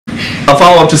I'll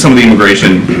follow up to some of the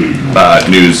immigration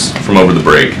news from over the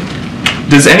break.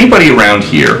 Does anybody around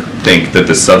here think that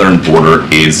the southern border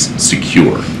is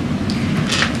secure?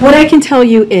 What I can tell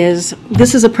you is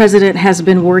this is a president has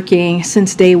been working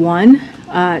since day one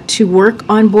to work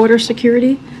on border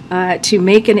security, to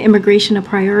make an immigration a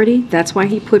priority. That's why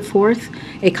he put forth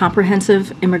a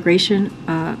comprehensive immigration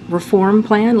reform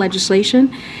plan,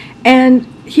 legislation. And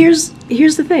here's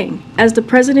the thing. As the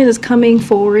president is coming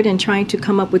forward and trying to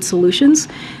come up with solutions,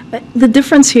 the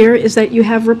difference here is that you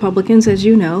have Republicans, as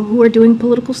you know, who are doing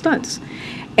political stunts.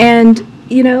 And,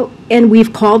 you know, and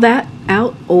we've called that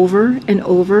out over and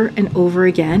over and over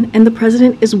again. And the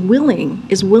president is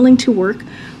willing to work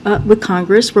with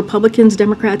Congress, Republicans,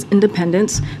 Democrats,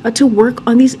 Independents, to work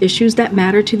on these issues that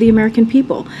matter to the American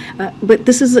people. But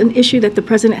this is an issue that the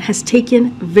president has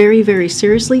taken very, very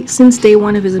seriously since day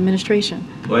one of his administration.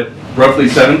 But roughly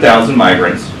 7,000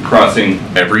 migrants crossing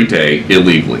every day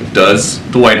illegally. Does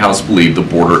the White House believe the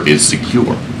border is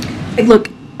secure? Look,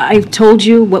 I've told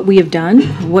you what we have done,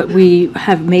 what we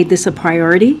have made this a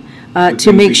priority.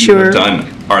 To make sure,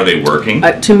 are they working?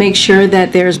 To make sure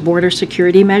that there's border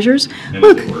security measures. And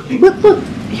look,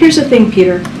 here's the thing,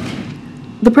 Peter.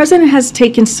 The president has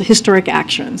taken historic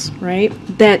actions, right,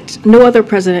 that no other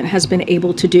president has been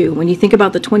able to do. When you think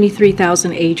about the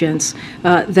 23,000 agents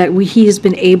that we have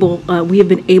been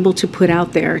able to put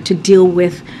out there to deal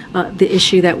with the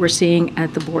issue that we're seeing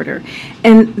at the border.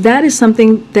 And that is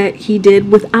something that he did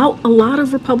without a lot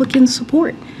of Republican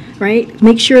support. Right?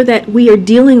 Make sure that we are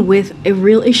dealing with a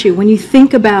real issue. When you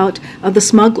think about the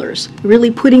smugglers,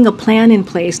 really putting a plan in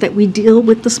place that we deal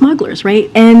with the smugglers, right?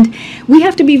 And we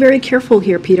have to be very careful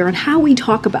here, Peter, on how we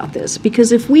talk about this,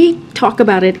 because if we talk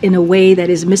about it in a way that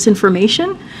is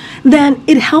misinformation, then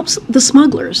it helps the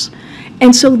smugglers.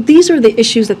 And so these are the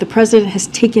issues that the president has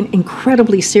taken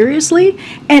incredibly seriously.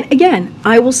 And again,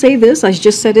 I will say this, I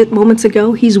just said it moments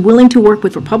ago, he's willing to work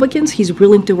with Republicans, he's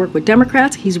willing to work with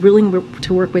Democrats, he's willing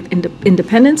to work with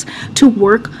independents to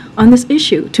work on this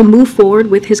issue, to move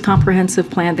forward with his comprehensive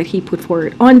plan that he put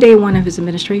forward on day one of his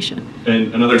administration.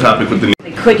 And another topic with the...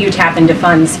 Could you tap into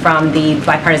funds from the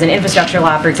bipartisan infrastructure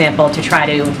law, for example, to try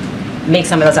to make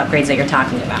some of those upgrades that you're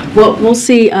talking about? Well, we'll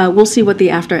see what the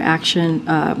after action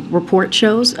report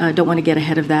shows. Don't want to get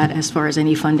ahead of that as far as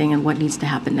any funding and what needs to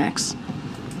happen next.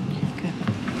 Okay.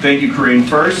 Thank you, Karine.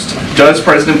 First, does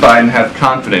President Biden have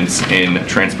confidence in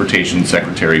Transportation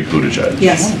Secretary Buttigieg?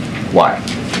 Yes. Why?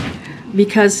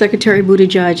 Because Secretary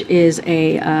Buttigieg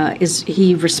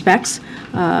he respects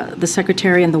the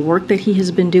secretary and the work that he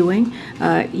has been doing.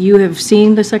 You have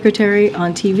seen the secretary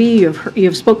on TV. You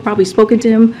have probably spoken to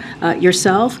him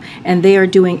yourself, and they are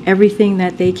doing everything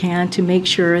that they can to make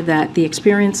sure that the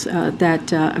experience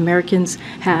that Americans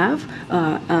have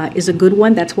is a good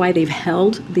one. That's why they've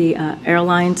held the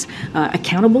airlines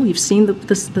accountable. You've seen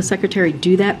the secretary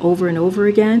do that over and over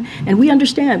again, and we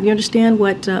understand. We understand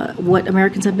what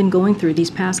Americans have been going through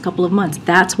these past couple of months.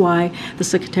 That's why the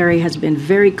secretary has been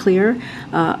very clear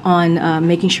on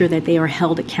making sure that they are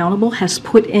held accountable, has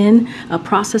put in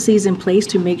processes in place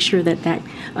to make sure that that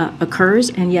occurs.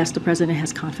 And yes, the president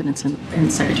has confidence in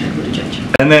Secretary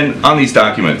Buttigieg. And then on these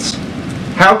documents,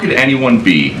 how could anyone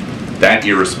be that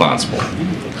irresponsible?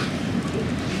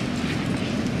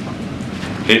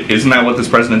 Isn't that what this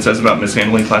president says about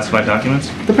mishandling classified documents?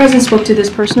 The president spoke to this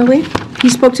personally. He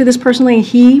spoke to this personally, and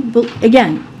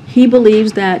he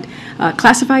believes that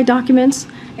classified documents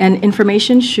and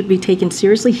information should be taken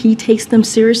seriously. He takes them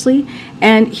seriously,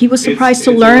 and he was surprised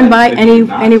to learn by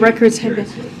any records have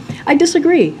been. I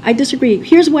disagree.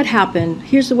 Here's what happened.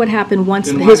 Once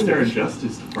then why is there a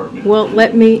Justice Department? Well,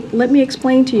 let me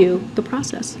explain to you the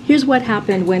process. Here's what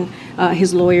happened when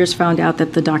his lawyers found out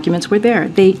that the documents were there.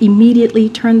 They immediately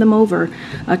turned them over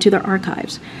to their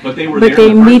archives. But they were there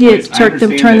they immediately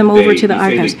turned them over to the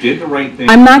archives. They did the right thing.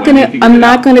 I'm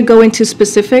not going to go into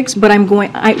specifics, but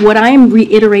what I am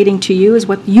reiterating to you is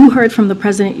what you heard from the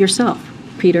president yourself,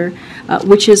 Peter,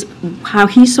 which is how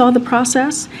he saw the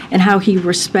process and how he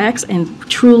respects and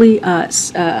truly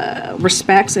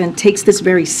respects and takes this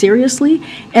very seriously,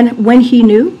 and when he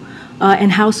knew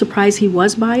and how surprised he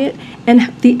was by it,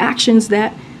 and the actions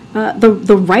that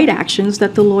the right actions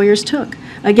that the lawyers took.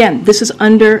 Again, this is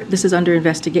under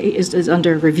investigation, is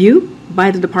under review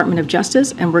by the Department of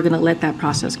Justice, and we're going to let that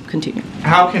process continue.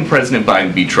 How can President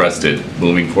Biden be trusted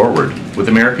moving forward with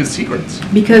America's secrets?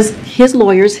 Because his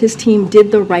lawyers, his team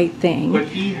did the right thing. But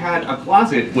he had a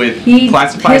closet with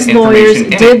classified his information lawyers in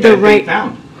did it the that right. they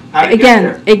found. How did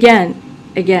it get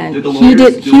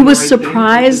there? He was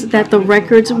surprised that the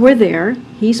records were there.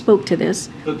 He spoke to this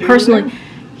personally.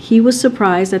 He was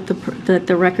surprised that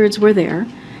the records were there,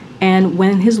 And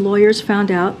when his lawyers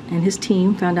found out and his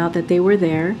team found out that they were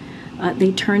there,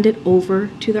 they turned it over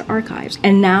to the archives.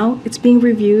 And now it's being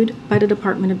reviewed by the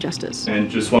Department of Justice. And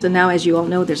just So now, as you all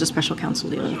know, there's a special counsel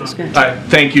dealing with this guy.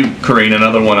 thank you, Karine.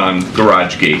 Another one on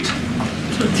Garage Gate.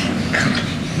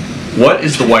 What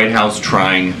is the White House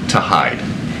trying to hide?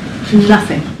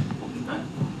 Nothing.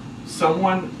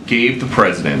 Someone gave the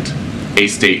president a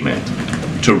statement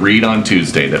to read on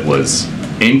Tuesday that was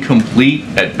incomplete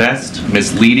at best,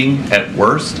 misleading at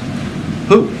worst.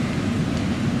 Who?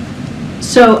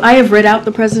 So I have read out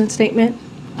the president's statement.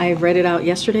 I have read it out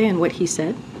yesterday and what he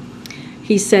said.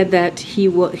 He said that he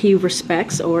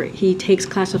respects or he takes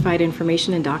classified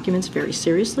information and documents very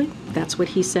seriously. That's what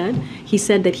he said. He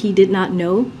said that he did not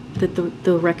know that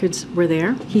the records were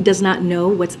there. He does not know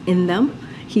what's in them.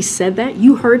 He said that.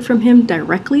 You heard from him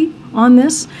directly on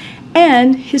this.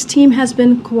 And his team has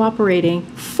been cooperating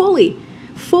fully.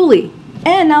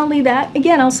 And not only that,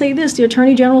 again, I'll say this, the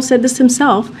Attorney General said this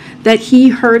himself, that he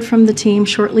heard from the team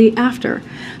shortly after.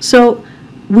 So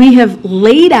we have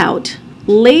laid out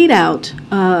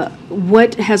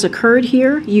what has occurred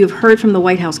here. You've heard from the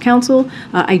White House counsel.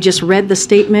 I just read the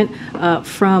statement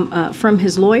from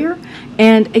his lawyer.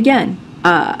 And again,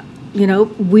 you know,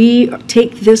 we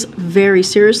take this very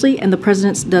seriously, and the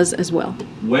president does as well.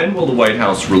 When will the White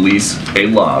House release a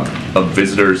log of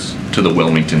visitors to the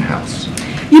Wilmington house?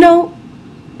 You know,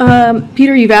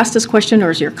 Peter, you've asked this question,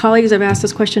 or your colleagues have asked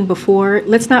this question before.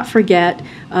 Let's not forget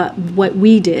what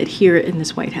we did here in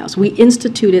this White House. We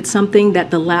instituted something that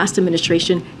the last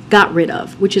administration got rid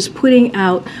of, which is putting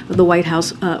out the White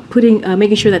House,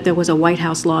 making sure that there was a White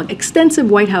House log,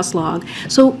 extensive White House log,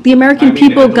 so the American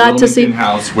people got to see.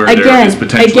 House where there is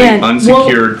potentially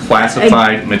unsecured,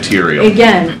 classified material.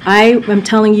 Again, I am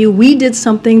telling you, we did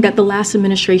something that the last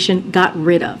administration got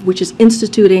rid of, which is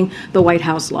instituting the White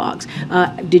House logs.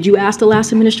 Did you ask the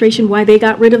last administration why they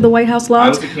got rid of the White House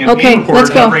logs? Okay, let's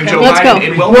go. Let's go.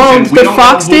 Well, the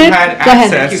Fox did. Go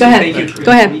ahead.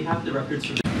 Go ahead. We have the records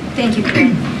for Thank you,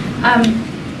 Karine.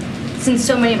 Since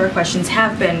so many of our questions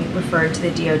have been referred to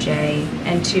the DOJ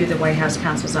and to the White House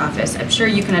counsel's office, I'm sure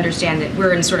you can understand that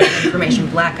we're in sort of information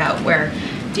blackout where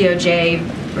DOJ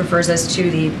refers us to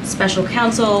the special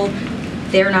counsel,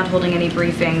 they're not holding any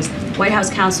briefings, White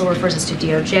House counsel refers us to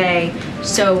DOJ.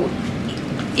 So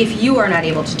if you are not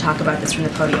able to talk about this from the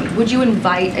podium, would you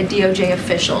invite a DOJ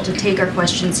official to take our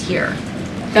questions here?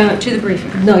 To the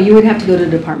briefing? No, you would have to go to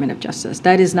the Department of Justice.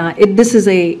 That is not, this is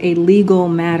a legal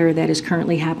matter that is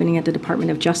currently happening at the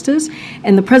Department of Justice.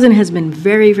 And the president has been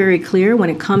very, very clear when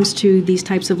it comes to these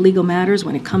types of legal matters,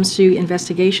 when it comes to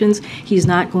investigations, he's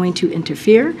not going to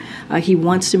interfere. He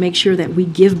wants to make sure that we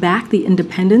give back the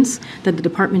independence that the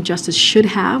Department of Justice should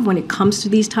have when it comes to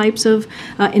these types of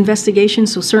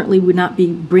investigations. So certainly would not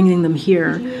be bringing them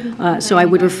here. So I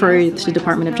would refer you to the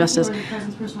Department of Justice.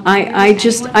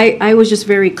 I was just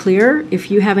very clear. If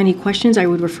you have any questions, I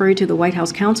would refer you to the White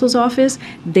House counsel's office.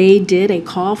 They did a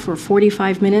call for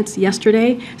 45 minutes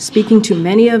yesterday, speaking to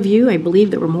many of you. I believe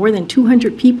there were more than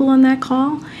 200 people on that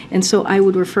call. And so I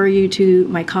would refer you to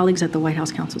my colleagues at the White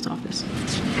House counsel's office.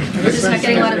 We're just not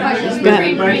getting a lot of questions. Go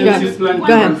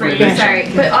ahead. Sorry,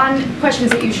 but on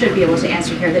questions that you should be able to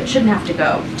answer here that shouldn't have to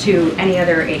go to any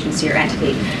other agency or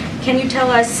entity, can you tell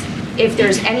us if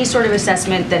there's any sort of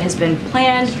assessment that has been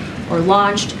planned or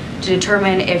launched to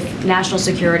determine if national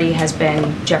security has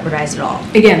been jeopardized at all?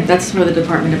 Again, that's for the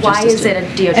Department of Justice. Why is it a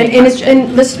DOJ question?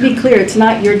 And let's be clear, it's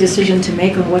not your decision to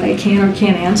make on what I can or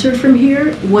can't answer from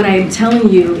here. What I'm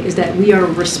telling you is that we are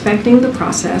respecting the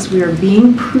process. We are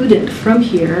being prudent from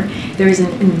here. There is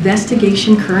an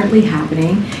investigation currently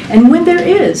happening. And when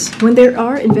there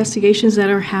are investigations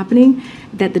that are happening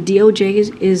that the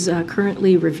DOJ is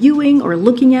currently reviewing or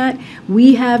looking at,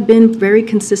 we have been very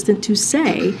consistent to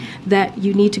say that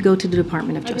you need to go to the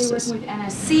Department of Justice. Are they working with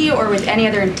NSC or with any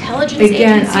other intelligence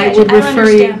Again, agency? I would refer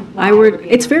you.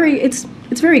 It's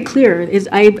very clear.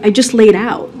 I just laid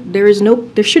out.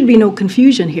 There should be no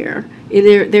confusion here.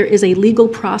 There is a legal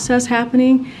process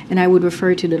happening, and I would refer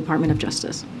you to the Department of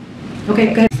Justice.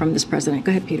 Okay, go ahead. From this president.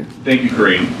 Go ahead, Peter. Thank you,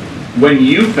 Karine. When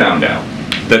you found out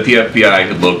that the FBI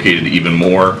had located even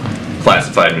more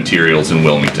classified materials in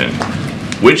Wilmington,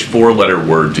 which four-letter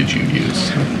word did you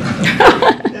use?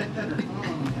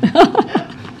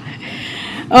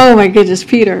 Oh my goodness,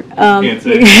 Peter. Can't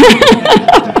say.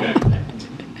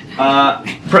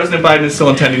 Okay. President Biden is still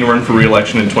intending to run for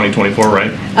re-election in 2024,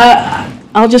 right?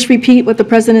 I'll just repeat what the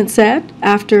president said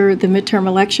after the midterm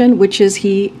election, which is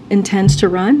he intends to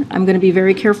run. I'm going to be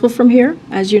very careful from here,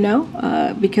 as you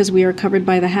know, because we are covered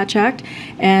by the Hatch Act,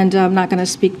 and I'm not going to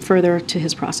speak further to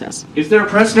his process. Is there a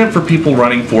precedent for people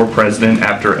running for president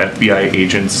after FBI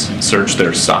agents search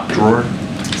their sock drawer?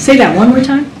 Say that one more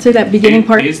time. Say that beginning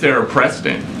part. Is there a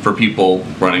precedent for people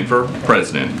running for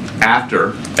president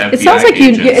after FBI It sounds like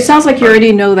agents? it sounds like you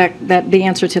already know that the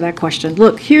answer to that question.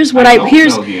 Look, here's what I don't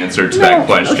know the answer to that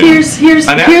question. Here's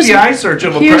An FBI search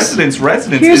of a president's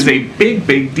residence is a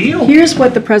big deal. Here's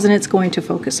what the president's going to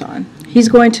focus on. He's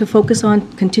going to focus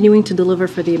on continuing to deliver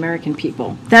for the American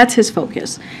people. That's his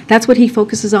focus. That's what he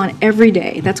focuses on every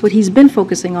day. That's what he's been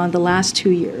focusing on the last 2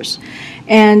 years.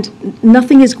 And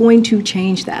nothing is going to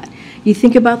change that. You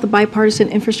think about the bipartisan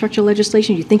infrastructure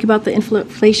legislation, you think about the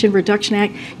Inflation Reduction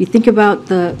Act, you think about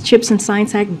the CHIPS and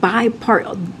Science Act,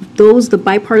 the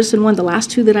bipartisan one, the last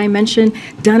two that I mentioned,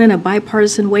 done in a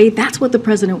bipartisan way. That's what the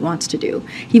president wants to do.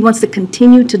 He wants to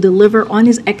continue to deliver on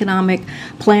his economic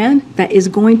plan that is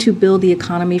going to build the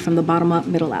economy from the bottom up,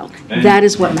 middle out. And that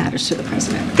is what matters to the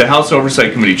president. The House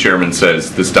Oversight Committee chairman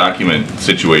says this document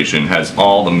situation has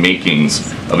all the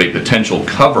makings of a potential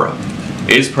cover-up.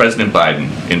 Is President Biden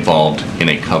involved in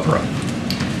a cover-up?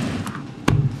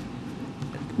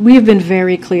 We have been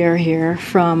very clear here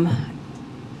from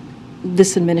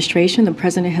this administration. The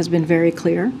president has been very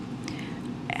clear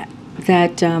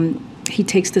that he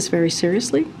takes this very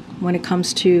seriously when it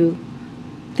comes to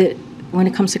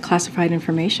classified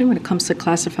information, when it comes to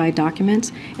classified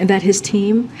documents, and that his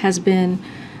team has been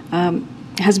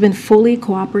fully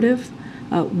cooperative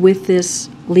with this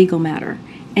legal matter.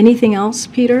 Anything else,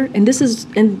 Peter? And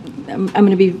I'm going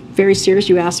to be very serious.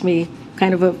 You asked me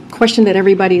kind of a question that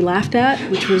everybody laughed at,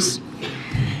 which was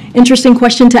interesting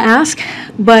question to ask.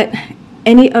 But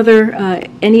any other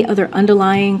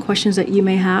underlying questions that you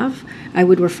may have, I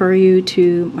would refer you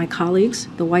to my colleagues,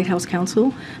 the White House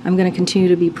counsel. I'm going to continue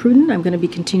to be prudent. I'm going to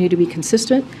continue to be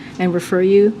consistent and refer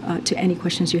you to any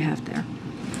questions you have there.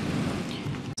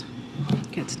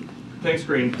 Good, Steve. Thanks,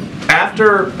 Karine.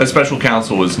 After a special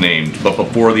counsel was named, but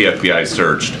before the FBI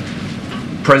searched,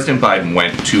 President Biden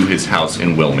went to his house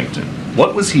in Wilmington.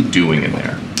 What was he doing in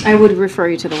there? I would refer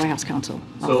you to the White House counsel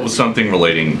office. So it was something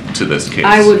relating to this case?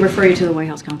 I would refer you to the White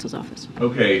House counsel's office.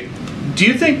 Okay. Do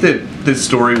you think that this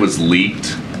story was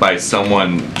leaked by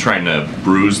someone trying to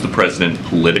bruise the president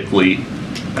politically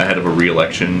ahead of a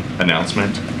re-election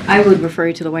announcement? I would refer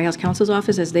you to the White House counsel's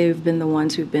office, as they've been the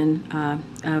ones who've been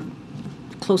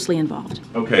closely involved.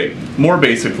 Okay, more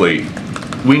basically,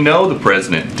 we know the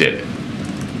president did it.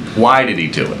 Why did he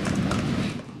do it?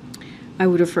 I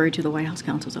would refer you to the White House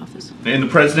counsel's office. In the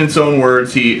president's own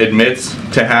words, he admits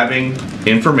to having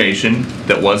information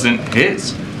that wasn't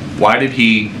his. Why did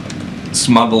he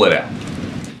smuggle it out?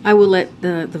 I will let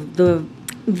the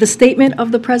statement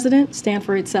of the president stand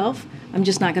for itself. I'm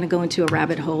just not going to go into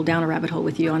down a rabbit hole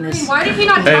with you on this. Why did he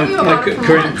not tell you about it?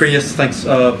 Karine, yes, thanks.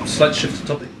 Slight shift to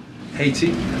topic.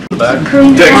 Haiti.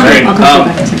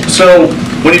 So,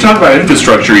 when you talk about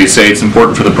infrastructure, you say it's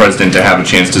important for the president to have a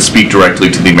chance to speak directly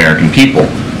to the American people.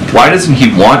 Why doesn't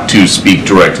he want to speak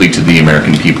directly to the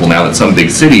American people now that some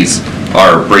big cities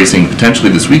are bracing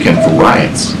potentially this weekend for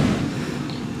riots?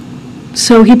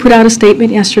 So he put out a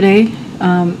statement yesterday,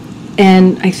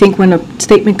 and I think when a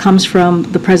statement comes from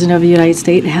the President of the United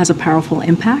States, it has a powerful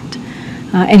impact.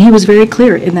 And he was very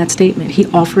clear in that statement. He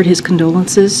offered his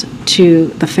condolences to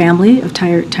the family of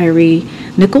Tyree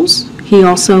Nichols. He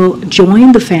also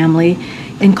joined the family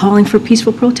in calling for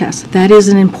peaceful protests. That is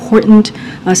an important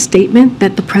statement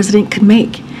that the president could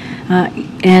make.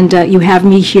 And you have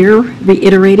me here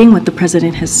reiterating what the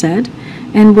president has said.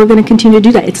 And we're going to continue to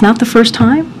do that. It's not the first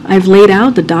time. I've laid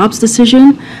out the Dobbs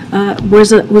decision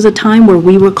was a time where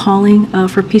we were calling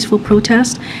for peaceful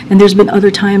protest, and there's been other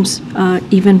times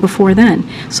even before then.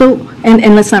 So,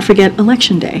 and let's not forget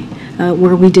Election Day,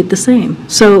 where we did the same.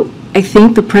 So I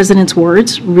think the president's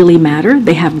words really matter.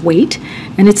 They have weight,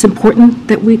 and it's important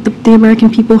that the American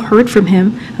people heard from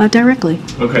him directly.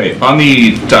 Okay, on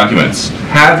the documents,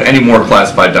 have any more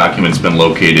classified documents been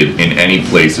located in any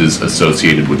places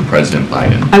associated with President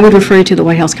Biden? I would refer you to the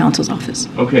White House counsel's office.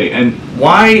 Okay, and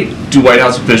why do White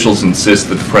House officials insist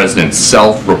that the president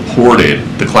self-reported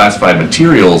the classified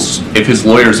materials if his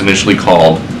lawyers initially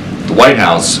called the White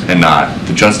House and not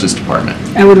the Justice Department?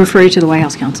 I would refer you to the White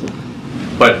House counsel.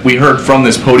 But we heard from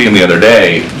this podium the other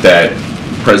day that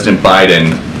President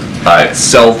Biden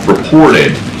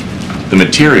self-reported the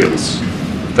materials.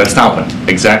 That's not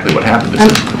exactly what happened.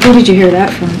 Who did you hear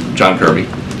that from? John Kirby.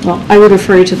 Well, I would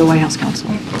refer you to the White House counsel.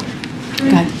 Go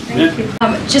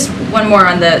ahead. Just one more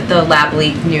on the lab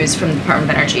leak news from the Department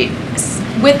of Energy.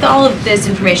 with all of this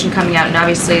information coming out, and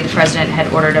obviously the president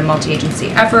had ordered a multi-agency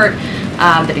effort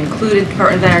that included the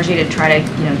Department of Energy to try to,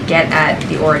 get at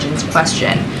the origins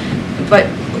question. But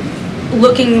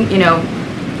looking,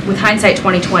 with hindsight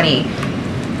 2020,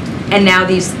 and now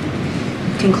these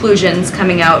conclusions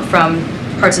coming out from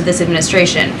parts of this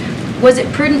administration, was it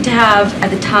prudent to have, at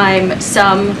the time,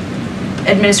 some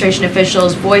administration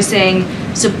officials voicing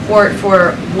support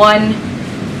for one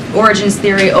origins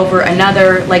theory over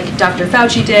another, like Dr.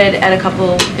 Fauci did in a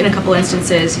couple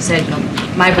instances? He said,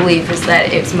 my belief is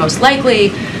that it's most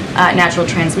likely natural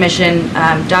transmission.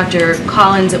 Dr.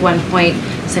 Collins at one point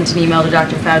sent an email to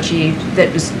Dr. Fauci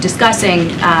that was discussing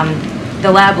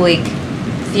the lab leak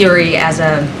theory as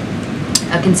a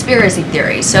conspiracy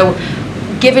theory. So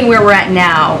given where we're at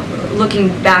now, looking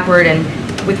backward and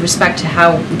with respect to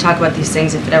how we talk about these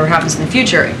things, if it ever happens in the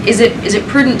future, is it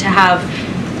prudent to have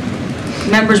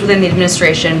members within the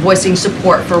administration voicing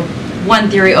support for one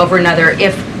theory over another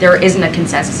if there isn't a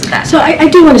consensus of that? So I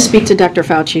do want to speak to Dr.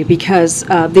 Fauci, because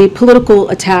the political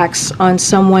attacks on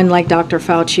someone like Dr.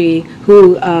 Fauci,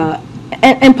 who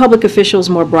and public officials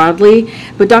more broadly,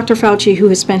 but Dr. Fauci, who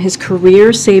has spent his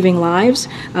career saving lives,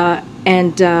 whether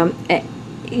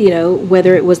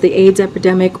it was the AIDS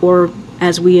epidemic or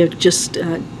as we are just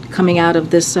coming out of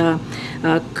this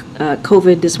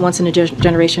COVID, this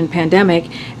once-in-a-generation pandemic,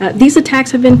 these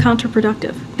attacks have been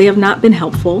counterproductive. They have not been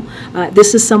helpful.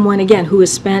 This is someone, again, who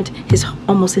has spent his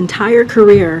almost entire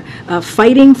career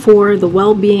fighting for the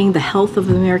well-being, the health of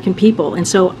the American people. And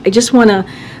so I just want to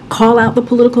call out the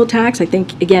political attacks. I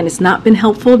think, again, it's not been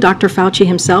helpful. Dr. Fauci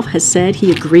himself has said he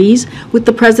agrees with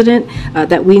the president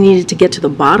that we needed to get to the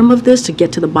bottom of this, to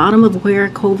get to the bottom of where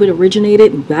COVID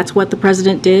originated. And that's what the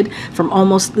president did from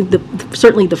almost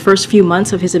certainly the first few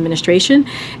months of his administration.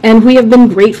 And we have been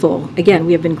grateful. Again,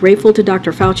 we have been grateful to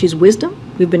Dr. Fauci's wisdom.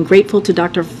 We've been grateful to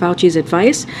Dr. Fauci's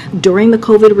advice during the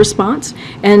COVID response,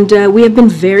 and we have been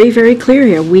very, very clear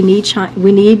here. We need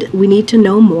to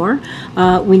know more.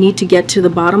 We need to get to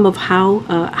the bottom of how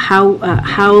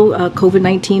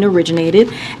COVID-19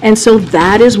 originated, and so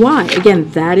that is why,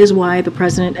 again, that is why the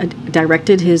president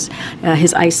directed his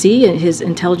IC and his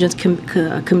intelligence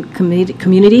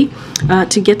community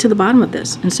to get to the bottom of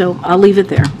this. And so I'll leave it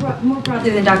there. More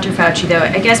broadly than Dr. Fauci, though,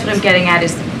 I guess what I'm getting at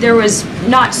is there was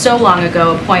not so long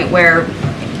ago a point where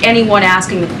anyone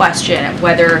asking the question of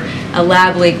whether a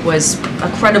lab leak was a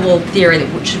credible theory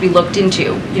that should be looked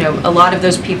into, a lot of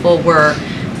those people were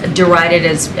derided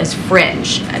as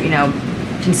fringe,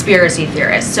 conspiracy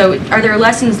theorists. So are there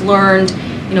lessons learned,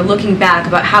 looking back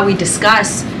about how we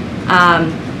discuss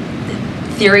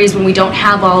theories when we don't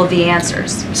have all of the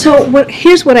answers? So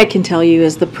here's what I can tell you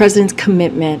is the president's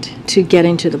commitment to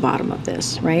getting to the bottom of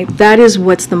this, right? That is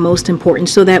what's the most important,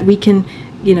 so that we can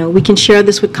share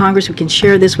this with Congress, we can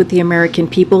share this with the American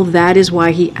people. That is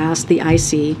why he asked the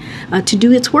IC to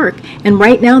do its work. And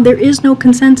right now, there is no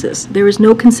consensus. There is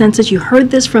no consensus. You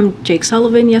heard this from Jake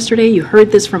Sullivan yesterday. You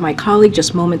heard this from my colleague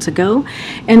just moments ago.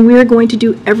 And we are going to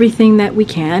do everything that we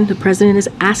can. The president is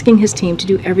asking his team to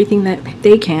do everything that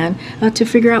they can to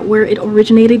figure out where it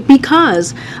originated,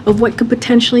 because of what could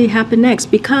potentially happen next,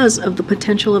 because of the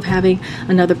potential of having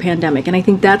another pandemic. And I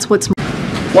think that's what's...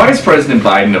 Why is President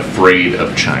Biden afraid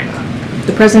of China?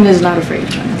 The president is not afraid of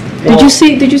China. Did you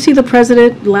see the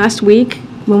president last week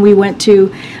when we went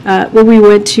to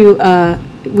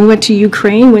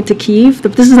Ukraine, went to Kyiv?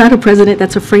 This is not a president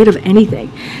that's afraid of anything.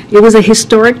 It was a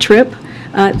historic trip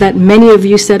that many of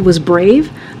you said was brave.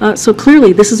 So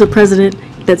clearly, this is a president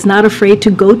that's not afraid to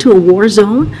go to a war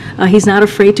zone. He's not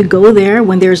afraid to go there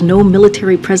when there's no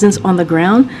military presence on the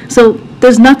ground. So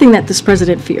there's nothing that this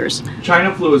president fears.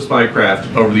 China flew a spy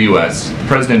craft over the U.S. The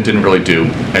president didn't really do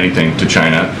anything to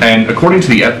China. And according to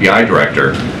the FBI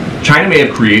director, China may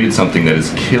have created something that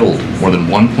has killed more than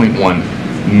 1.1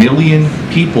 million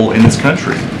people in this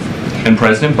country. And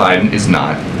President Biden is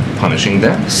not punishing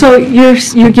them. So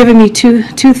you're giving me two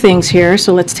things here.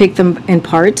 So let's take them in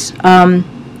parts.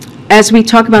 As we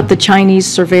talk about the China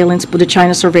surveillance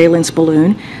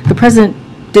balloon, the president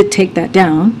did take that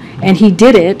down, and he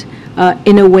did it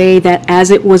in a way that,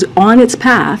 as it was on its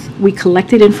path, we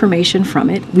collected information from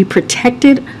it, we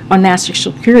protected our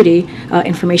national security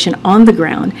information on the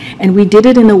ground, and we did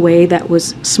it in a way that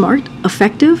was smart,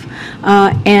 effective,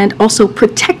 and also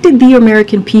protected the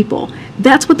American people.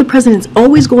 That's what the president's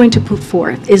always going to put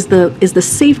forth, is the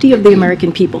safety of the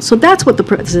American people. So that's what the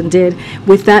president did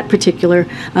with that particular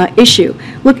issue.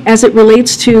 Look, as it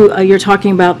relates to, you're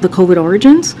talking about the COVID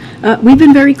origins, we've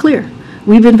been very clear.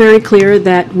 We've been very clear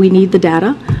that we need the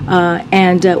data.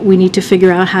 and we need to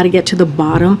figure out how to get to the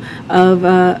bottom of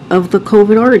the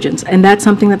COVID origins. And that's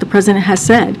something that the president has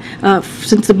said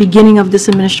since the beginning of this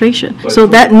administration. So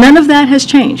that none of that has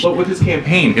changed. But with his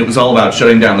campaign, it was all about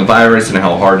shutting down the virus and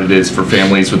how hard it is for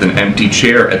families with an empty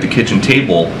chair at the kitchen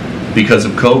table because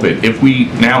of COVID. If we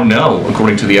now know,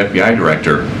 according to the FBI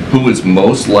director, who is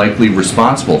most likely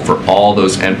responsible for all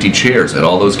those empty chairs at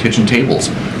all those kitchen tables,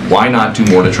 why not do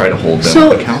more to try to hold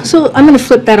them accountable? So I'm going to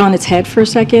flip that on its head for a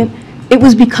second. It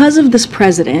was because of this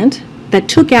president that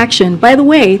took action. By the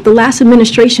way, the last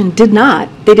administration did not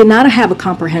have a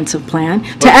comprehensive plan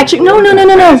to actually,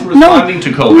 Responding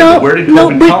to COVID, where did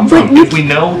COVID come from? If we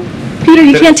know... Peter,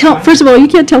 you can't tell, first of all, you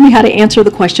can't tell me how to answer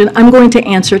the question. I'm going to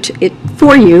answer it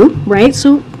for you, right?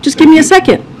 So just give me a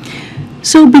second.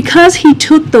 So because he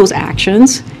took those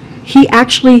actions, he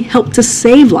actually helped to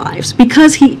save lives.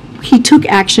 Because he took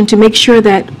action to make sure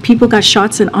that people got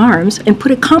shots in arms and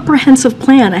put a comprehensive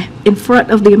plan in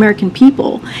front of the American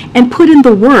people and put in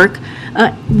the work,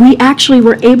 we actually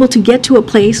were able to get to a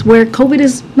place where COVID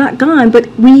is not gone, but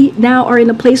we now are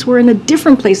in a place, we're in a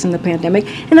different place in the pandemic,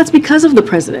 and that's because of the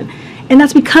president. And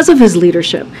that's because of his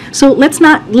leadership. So let's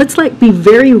be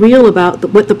very real about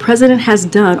what the president has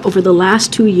done over the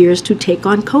last 2 years to take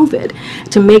on COVID,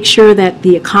 to make sure that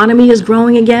the economy is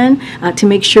growing again, to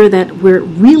make sure that we're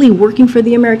really working for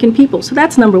the American people. So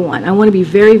that's number one. I want to be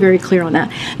very, very clear on that.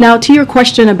 Now, to your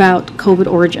question about COVID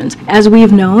origins, as we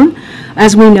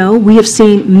know, we have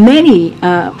seen many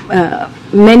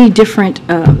different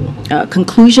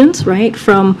conclusions, right,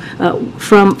 from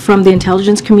the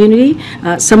intelligence community.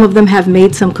 Some of them have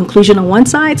made some conclusion on one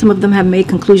side, some of them have made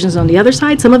conclusions on the other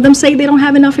side, some of them say they don't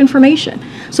have enough information.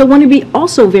 So I want to be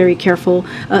also very careful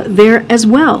there as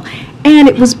well. And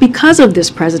it was because of this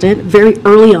president, very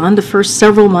early on, the first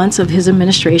several months of his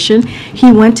administration,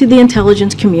 he went to the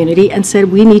intelligence community and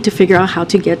said, we need to figure out how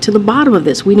to get to the bottom of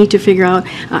this. We need to figure out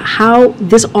how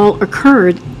this all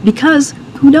occurred, because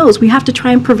who knows, we have to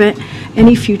try and prevent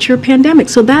any future pandemic.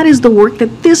 So that is the work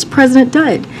that this president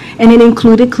did. And it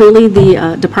included clearly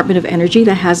the Department of Energy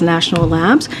that has national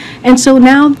labs. And so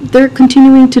now they're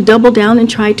continuing to double down and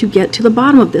try to get to the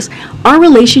bottom of this. Our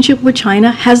relationship with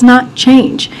China has not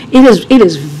changed. It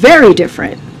is very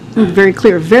different, very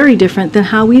clear, very different than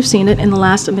how we've seen it in the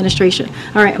last administration.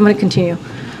 All right, I'm going to continue.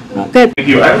 Go ahead. Thank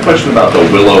you. I have a question about the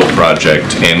Willow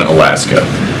Project in Alaska.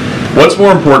 What's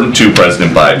more important to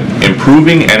President Biden,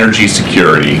 improving energy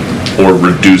security or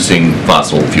reducing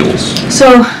fossil fuels?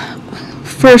 So,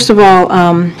 first of all,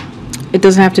 it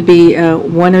doesn't have to be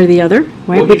one or the other,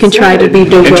 right? Well, we can try to be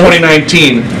both. In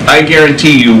 2019, I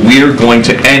guarantee you we're going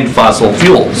to end fossil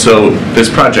fuel. So this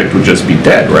project would just be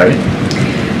dead, right?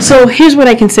 So here's what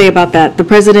I can say about that. The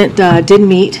president did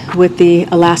meet with the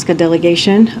Alaska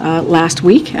delegation last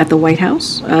week at the White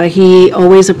House. He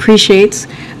always appreciates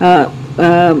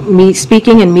me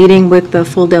speaking and meeting with the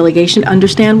full delegation,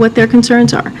 understand what their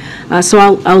concerns are. So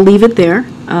I'll leave it there.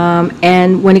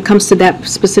 And when it comes to that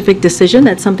specific decision,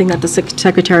 that's something that the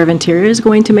Secretary of Interior is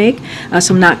going to make.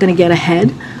 So I'm not going to get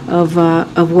ahead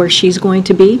of where she's going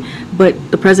to be. But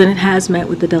the president has met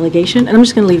with the delegation, and I'm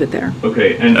just going to leave it there.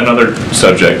 Okay, and another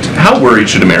subject. How worried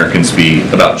should Americans be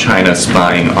about China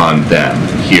spying on them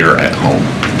here at home?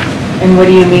 And what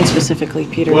do you mean specifically,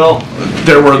 Peter? Well,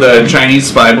 there were the Chinese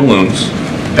spy balloons,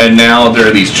 and now there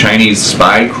are these Chinese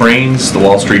spy cranes. The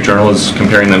Wall Street Journal is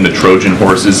comparing them to Trojan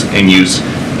horses in use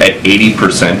at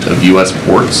 80% of U.S.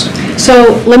 ports.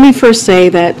 So let me first say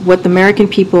that what the American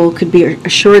people could be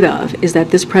assured of is that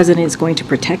this president is going to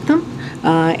protect them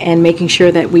and making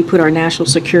sure that we put our national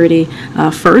security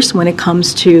first when it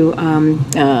comes to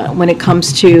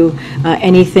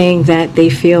anything that they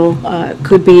feel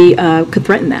could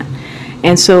threaten that.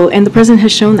 And the president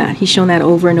has shown that. He's shown that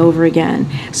over and over again.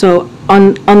 So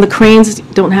on the cranes,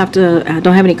 don't have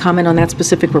any comment on that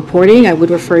specific reporting. I would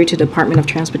refer you to the Department of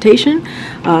Transportation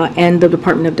and the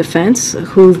Department of Defense,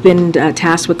 who've been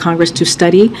tasked with Congress to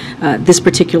study this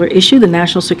particular issue. The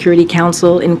National Security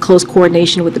Council, in close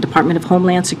coordination with the Department of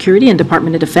Homeland Security and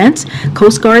Department of Defense,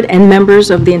 Coast Guard, and members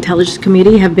of the Intelligence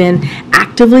Committee, have been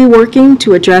actively working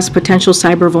to address potential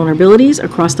cyber vulnerabilities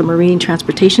across the marine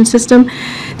transportation system.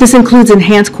 This includes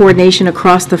enhanced coordination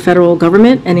across the federal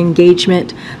government and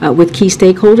engagement with key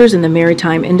stakeholders in the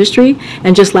maritime industry.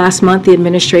 And just last month, the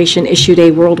administration issued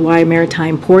a worldwide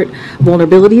maritime port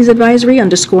vulnerabilities advisory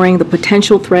underscoring the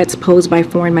potential threats posed by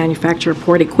foreign manufactured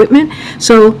port equipment.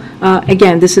 So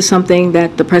again, this is something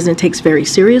that the president takes very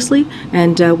seriously,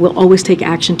 and will always take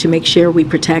action to make sure we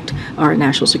protect our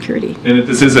national security. And if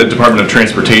this is a Department of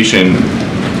Transportation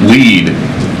lead,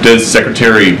 does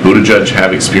Secretary Buttigieg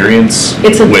have experience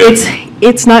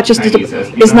It's not just, Chinese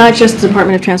it's not just the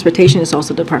Department of Transportation, it's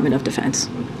also the Department of Defense.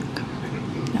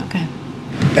 Okay.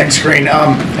 Thanks, Karine.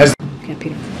 Okay,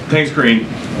 Peter. Thanks, Karine.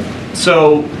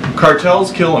 So,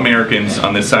 cartels kill Americans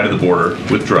on this side of the border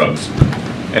with drugs,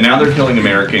 and now they're killing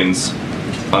Americans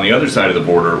on the other side of the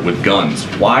border with guns.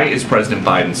 Why is President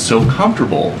Biden so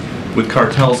comfortable with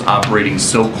cartels operating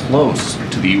so close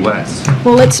to the U.S.?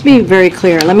 Well, let's be very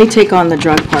clear. Let me take on the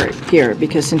drug part here,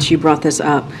 because since you brought this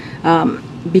up,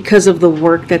 because of the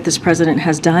work that this president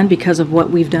has done, because of what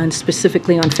we've done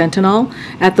specifically on fentanyl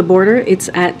at the border,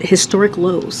 it's at historic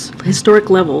lows,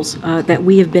 historic levels that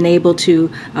we have been able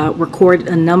to record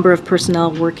a number of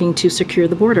personnel working to secure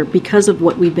the border because of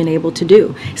what we've been able to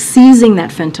do. Seizing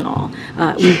that fentanyl,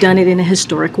 we've done it in a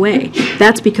historic way.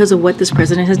 That's because of what this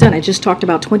president has done. I just talked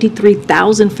about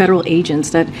 23,000 federal agents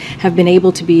that have been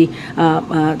able to be,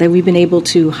 that we've been able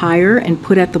to hire and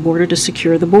put at the border to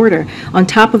secure the border. On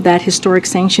top of that, historic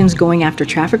sanctions going after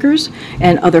traffickers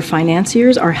and other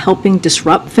financiers are helping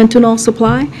disrupt fentanyl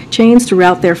supply chains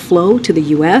throughout their flow to the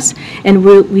U.S. And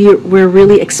we're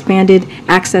really expanded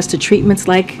access to treatments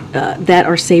like that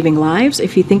are saving lives,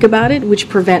 if you think about it, which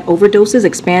prevent overdoses,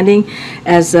 expanding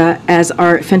as our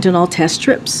fentanyl test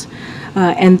strips.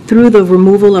 And through the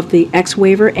removal of the X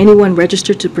waiver, anyone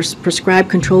registered to prescribe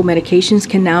controlled medications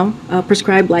can now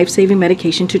prescribe life-saving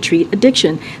medication to treat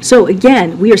addiction. So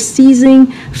again, we are seizing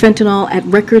fentanyl at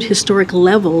record historic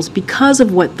levels because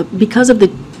of what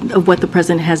the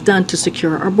president has done to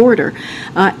secure our border.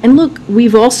 And look,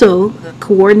 we've also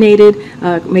coordinated,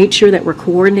 made sure that we're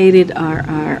coordinated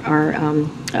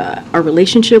our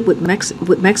relationship with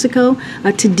Mexico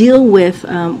to deal with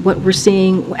what we're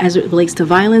seeing as it relates to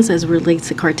violence, as it relates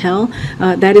to cartel.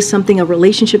 That is something, a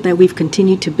relationship that we've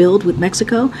continued to build with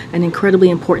Mexico, an incredibly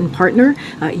important partner.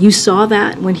 You saw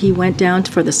that when he went down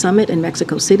for the summit in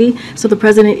Mexico City. So the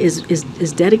president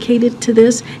is dedicated to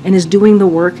this and is doing the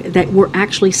work that we're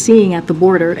actually seeing at the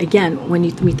border, again, when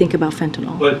we think about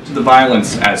fentanyl. But to the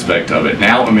violence aspect of it,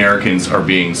 now Americans are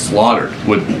being slaughtered.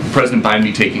 Would President Biden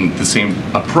be taking the same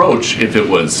approach if it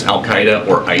was Al-Qaeda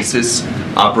or ISIS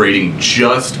operating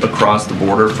just across the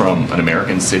border from an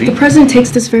American city? The president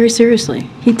takes this very seriously.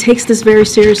 He takes this very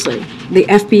seriously. The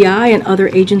FBI and other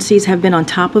agencies have been on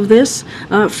top of this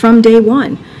from day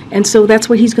one. And so that's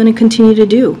what he's going to continue to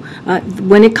do.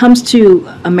 When it comes to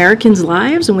Americans'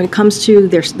 lives and when it comes to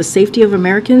the safety of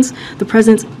Americans, the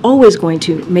president's always going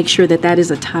to make sure that that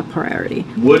is a top priority.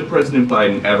 Would President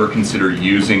Biden ever consider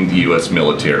using the U.S.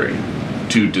 military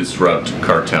to disrupt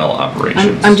cartel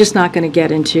operations? I'm just not going to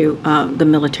get into the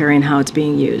military and how it's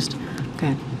being used.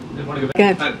 Okay. Go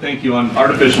ahead. Thank you. On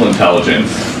artificial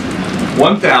intelligence,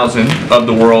 1,000 of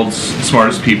the world's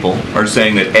smartest people are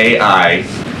saying that AI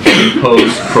can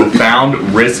pose profound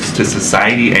risks to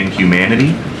society and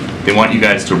humanity. They want you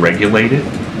guys to regulate it.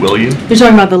 Will you? You're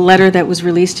talking about the letter that was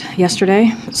released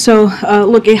yesterday. So,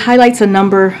 look, it highlights a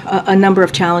number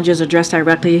of challenges addressed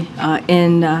directly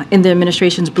in the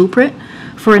administration's blueprint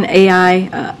for an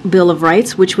AI Bill of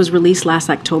Rights, which was released last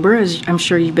October, as I'm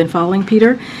sure you've been following,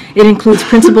 Peter. It includes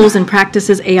principles and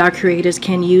practices AI creators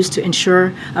can use to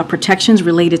ensure protections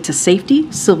related to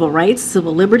safety, civil rights,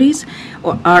 civil liberties,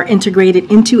 are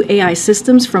integrated into AI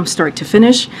systems from start to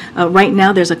finish. Right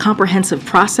now, there's a comprehensive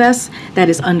process that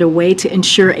is underway to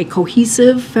ensure a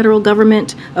cohesive federal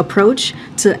government approach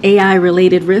to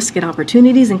AI-related risk and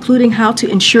opportunities, including how to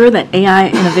ensure that AI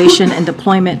innovation and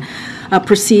deployment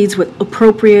proceeds with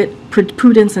appropriate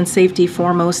prudence and safety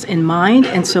foremost in mind.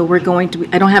 And so we're going to,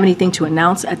 I don't have anything to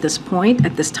announce at this point,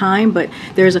 at this time, but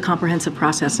there is a comprehensive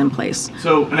process in place.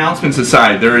 So announcements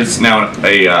aside, there is now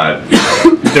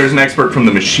there's an expert from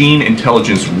the Machine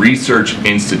Intelligence Research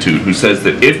Institute who says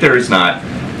that if there is not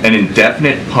an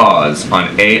indefinite pause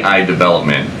on AI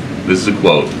development, this is a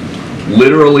quote,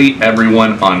 literally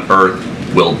everyone on Earth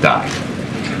will die.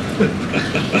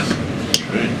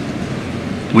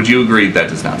 Would you agree that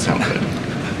does not sound good?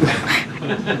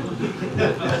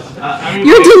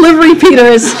 Your delivery, Peter,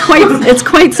 is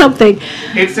quite something.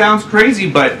 It sounds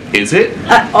crazy, but is it?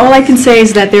 All I can say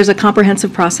is that there's a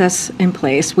comprehensive process in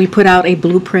place. We put out a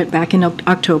blueprint back in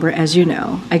October, as you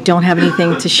know. I don't have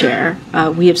anything to share.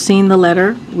 We have seen the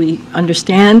letter. We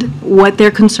understand what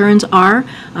their concerns are.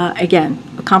 Again,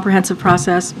 a comprehensive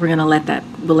process. We'll let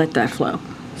that flow.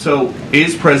 So,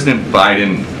 is President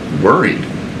Biden worried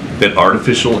that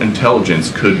artificial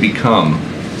intelligence could become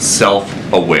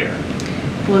self-aware?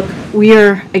 Look,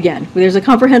 there's a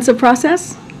comprehensive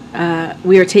process.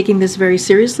 We are taking this very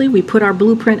seriously. We put our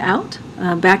blueprint out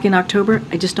back in October.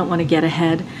 I just don't want to get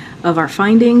ahead of our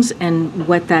findings and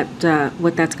what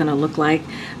that's going to look like.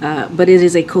 But it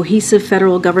is a cohesive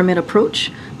federal government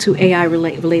approach to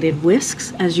AI-related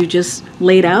risks, as you just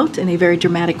laid out in a very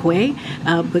dramatic way.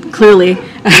 But clearly,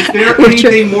 Is there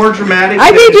anything more dramatic?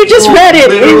 I mean, you just read it.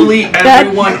 Literally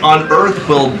everyone on Earth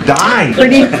will die.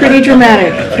 Pretty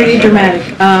dramatic. Pretty dramatic.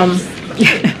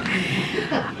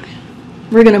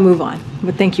 We're going to move on.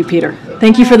 But thank you, Peter.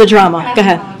 Thank you for the drama. Go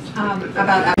ahead.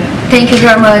 Thank you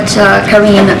very much,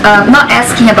 Karine. Not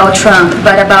asking about Trump,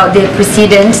 but about the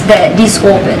precedent that this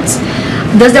opens.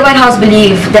 Does the White House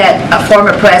believe that a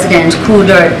former president could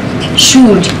or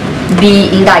should be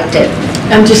indicted?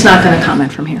 I'm just not going to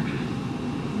comment from here.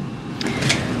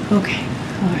 Okay.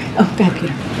 All right. Oh, go ahead,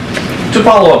 Peter. To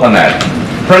follow up on that,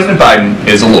 President Biden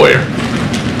is a lawyer.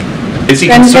 Is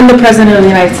he And concerned? the President of the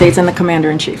United States and the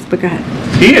Commander-in-Chief, but go ahead.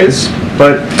 He is,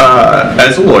 but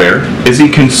as a lawyer, is he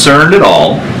concerned at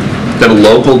all that a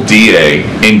local DA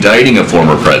indicting a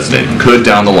former president could,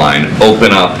 down the line,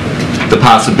 open up the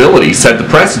possibility, set the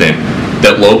precedent,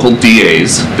 that local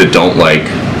DAs that don't like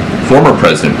former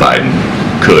President Biden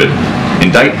could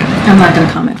indict him? I'm not going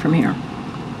to comment from here.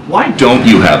 Why don't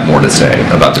you have more to say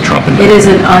about the Trump It indictment? is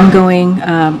an ongoing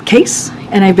case,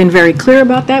 and I've been very clear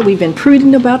about that. We've been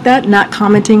prudent about that, not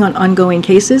commenting on ongoing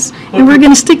cases, and we're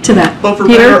going to stick to that. But for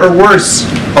Peter? better or worse,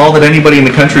 all that anybody in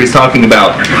the country is talking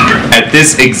about at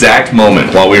this exact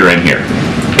moment while we were in here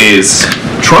is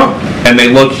Trump. And they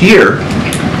look here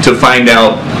to find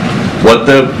out what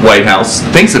the White House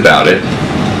thinks about it.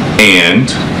 And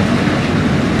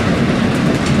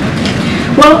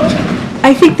Well,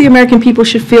 I think the American people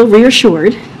should feel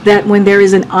reassured that when there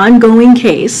is an ongoing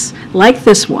case like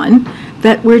this one,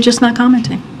 that we're just not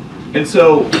commenting. and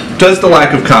so does the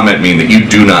lack of comment mean that you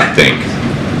do not think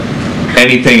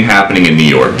anything happening in New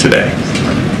York today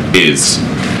is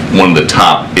one of the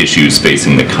top issues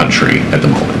facing the country at the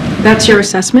moment? That's your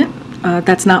assessment.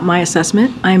 That's not my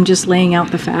assessment. I'm just laying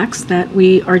out the facts that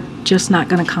we are just not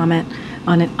going to comment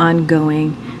on an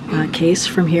ongoing case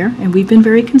from here. And we've been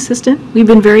very consistent, we've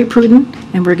been very prudent,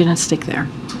 and we're going to stick there.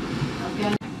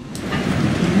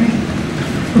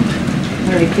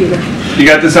 All right, Peter. You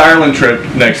got this Ireland trip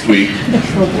next week.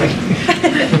 Oh, boy.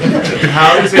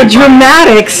 How does The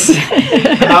dramatics.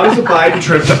 How does a Biden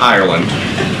trip to Ireland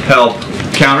help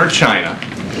counter China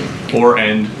or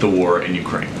end the war in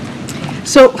Ukraine?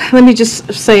 So let me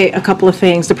just say a couple of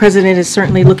things. The president is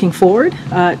certainly looking forward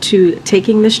to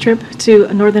taking this trip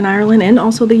to Northern Ireland and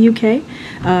also the UK.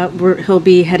 He'll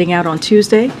be heading out on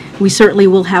Tuesday. We certainly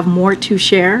will have more to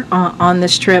share on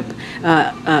this trip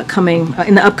coming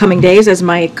in the upcoming days, as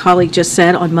my colleague just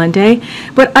said on Monday.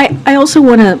 But I also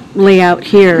want to lay out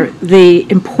here the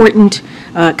important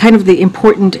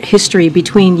important history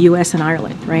between U.S. and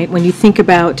Ireland, right? When you think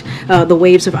about the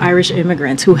waves of Irish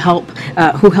immigrants who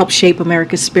help shape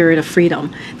America's spirit of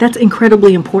freedom, that's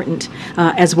incredibly important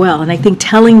as well. And I think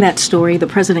telling that story, the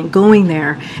president going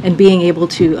there and being able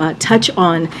to touch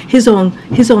on his own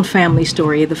family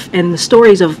story and the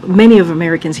stories of many of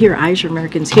Americans here, Irish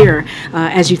Americans here,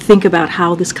 as you think about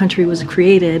how this country was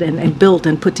created and built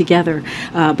and put together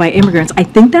by immigrants, I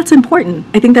think that's important.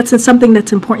 I think that's something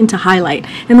that's important to highlight.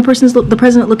 And the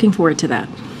president looking forward to that.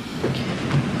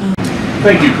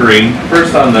 Thank you, Karine.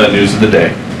 First on the news of the day.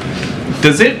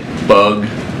 Does it bug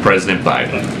President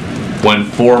Biden when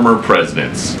former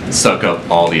presidents suck up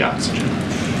all the oxygen?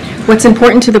 What's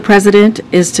important to the president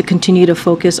is to continue to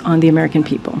focus on the American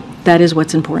people. That is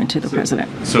what's important to the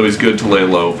president. So he's good to lay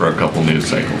low for a couple news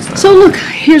cycles then. So look,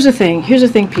 here's the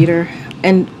thing, Peter,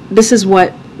 and this is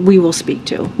what we will speak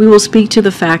to. We will speak to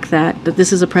the fact that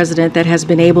this is a president that has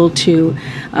been able to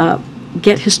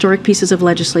get historic pieces of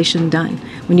legislation done.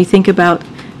 When you think about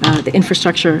the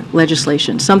infrastructure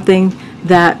legislation, something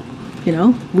that,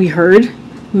 we heard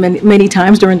many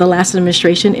times during the last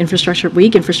administration, Infrastructure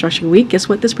Week, guess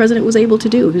what this president was able to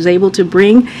do? He was able to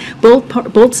bring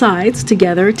both sides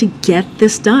together to get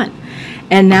this done.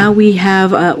 And now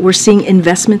we're seeing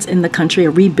investments in the country, a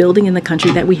rebuilding in the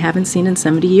country that we haven't seen in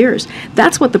 70 years.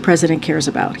 That's what the president cares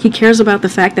about. He cares about the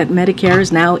fact that Medicare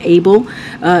is now able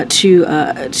to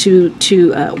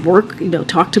work,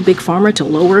 talk to Big Pharma to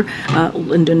lower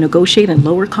and to negotiate and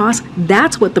lower costs.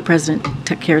 That's what the president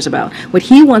cares about. What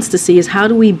he wants to see is how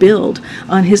do we build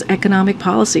on his economic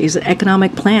policies,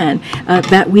 economic plan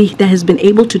that has been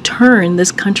able to turn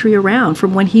this country around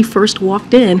from when he first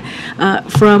walked in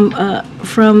from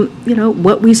from, you know,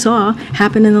 what we saw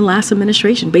happen in the last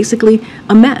administration. Basically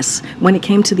a mess when it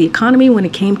came to the economy, when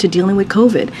it came to dealing with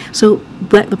COVID. So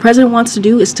what the president wants to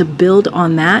do is to build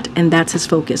on that, and that's his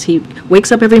focus. He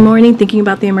wakes up every morning thinking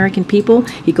about the American people.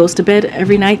 He goes to bed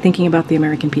every night thinking about the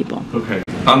American people. Okay.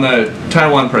 On the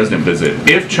Taiwan president visit,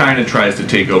 if China tries to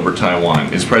take over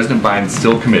Taiwan, is President Biden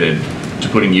still committed to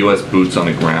putting U.S. boots on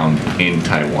the ground in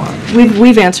Taiwan?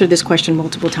 We've answered this question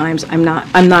multiple times. I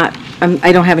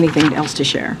don't have anything else to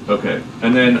share. Okay.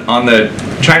 And then on the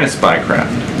China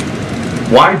spycraft,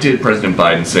 why did President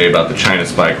Biden say about the China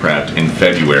spycraft in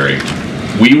February,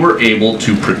 we were able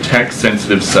to protect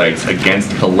sensitive sites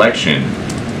against collection,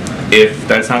 if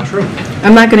that's not true?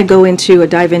 I'm not going to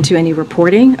dive into any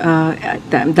reporting.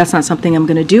 That's not something I'm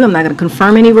going to do. I'm not going to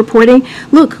confirm any reporting.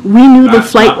 Look, we knew the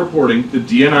flight... Not reporting. The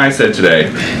DNI said today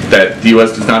that the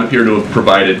U.S. does not appear to have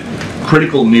provided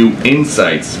critical new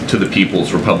insights to the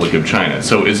People's Republic of China.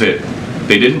 So is it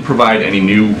they didn't provide any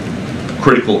new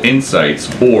critical insights,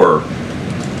 or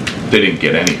they didn't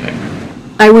get anything?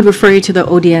 I would refer you to the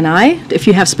ODNI if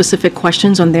you have specific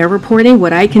questions on their reporting.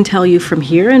 What I can tell you from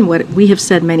here, and what we have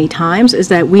said many times, is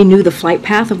that we knew the flight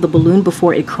path of the balloon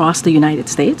before it crossed the United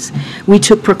States. We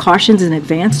took precautions in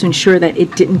advance to ensure that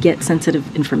it didn't get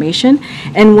sensitive information.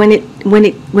 And when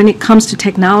it comes to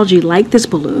technology like this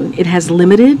balloon, it has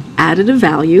limited additive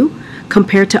value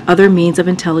compared to other means of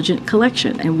intelligent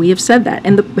collection, and we have said that.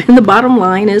 And the bottom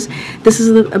line is, this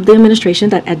is the administration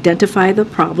that identified the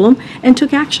problem and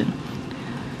took action.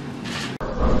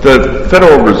 The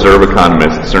Federal Reserve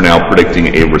economists are now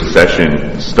predicting a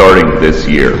recession starting this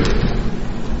year.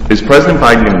 Is President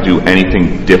Biden going to do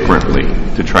anything differently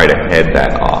to try to head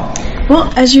that off?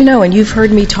 Well, as you know, and you've heard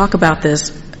me talk about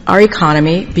this, our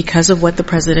economy, because of what the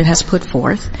president has put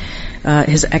forth,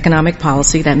 his economic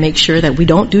policy that makes sure that we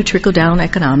don't do trickle-down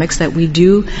economics, that we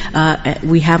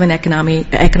have an economy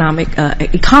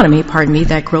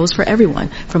that grows for everyone,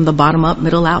 from the bottom up,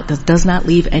 middle out, that does not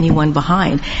leave anyone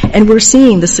behind. And we're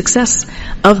seeing the success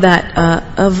of that,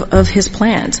 of his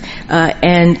plans.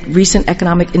 And recent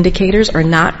economic indicators are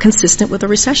not consistent with a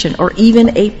recession or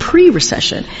even a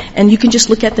pre-recession. And you can just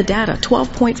look at the data.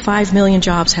 12.5 million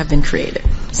jobs have been created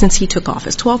since he took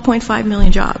office. 12.5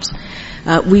 million jobs.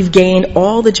 We've gained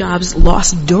all the jobs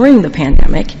lost during the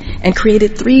pandemic and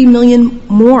created 3 million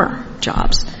more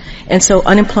jobs. And so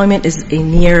unemployment is a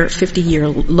near 50-year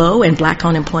low, and black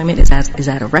unemployment is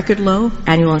at a record low.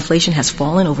 Annual inflation has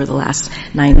fallen over the last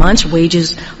 9 months.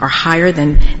 Wages are higher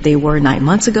than they were 9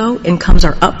 months ago. Incomes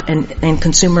are up, and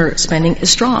consumer spending is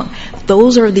strong.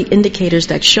 Those are the indicators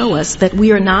that show us that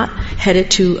we are not headed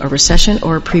to a recession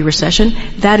or a pre-recession.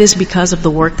 That is because of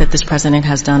the work that this president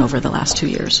has done over the last 2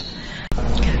 years.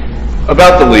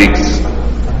 About the leaks,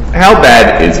 how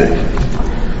bad is it?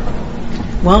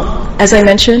 Well, as I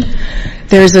mentioned,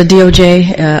 there's a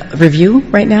DOJ review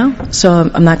right now, so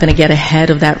I'm not going to get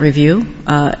ahead of that review.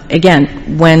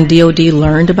 Again, when DOD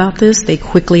learned about this, they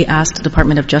quickly asked the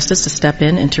Department of Justice to step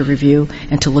in and to review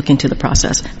and to look into the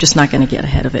process. Just not going to get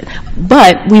ahead of it.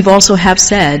 But we've also have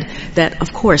said that,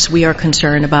 of course, we are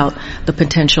concerned about the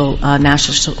potential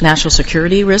national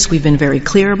security risk. We've been very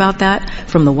clear about that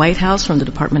from the White House, from the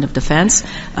Department of Defense.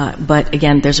 But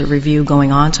again, there's a review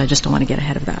going on, so I just don't want to get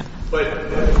ahead of that.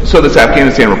 So this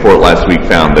Afghanistan report last week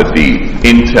found that the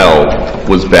intel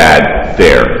was bad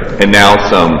there, and now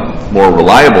some more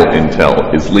reliable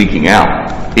intel is leaking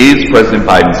out. Is President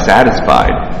Biden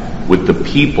satisfied with the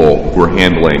people who are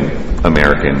handling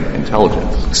American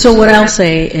intelligence? So what I'll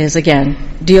say is, again,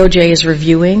 DOJ is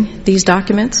reviewing these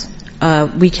documents.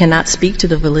 We cannot speak to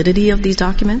the validity of these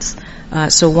documents.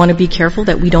 So want to be careful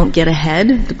that we don't get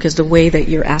ahead, because the way that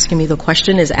you're asking me the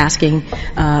question is asking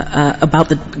about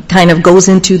the kind of goes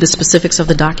into the specifics of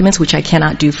the documents, which I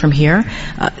cannot do from here.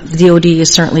 DOD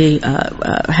is certainly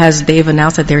they've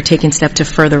announced that they're taking steps to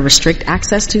further restrict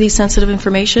access to these sensitive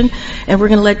information, and we're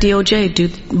going to let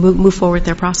DOJ move forward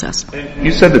their process.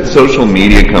 You said that social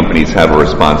media companies have a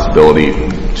responsibility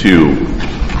to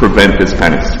prevent this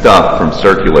kind of stuff from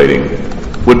circulating.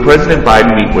 Would President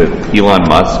Biden meet with Elon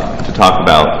Musk to talk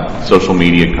about social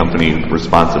media company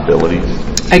responsibilities?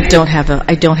 I don't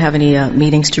have any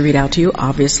meetings to read out to you.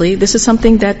 Obviously, this is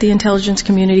something that the intelligence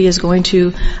community is going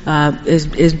to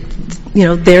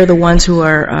they're the ones who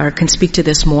can speak to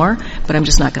this more. But I'm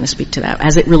just not going to speak to that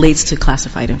as it relates to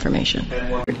classified information.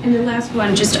 And the last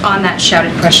one, just on that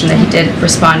shouted question that he did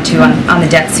respond to on the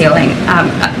debt ceiling,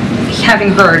 having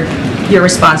heard your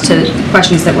response to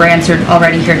questions that were answered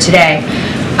already here today.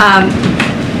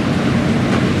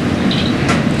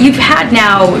 You've had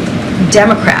now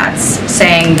Democrats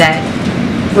saying that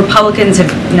Republicans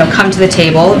have, come to the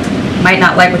table, might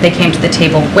not like what they came to the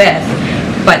table with,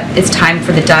 but it's time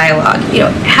for the dialogue. You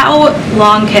know, how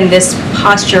long can this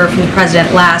posture from the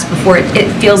president last before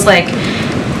it feels like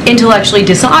intellectually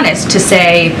dishonest to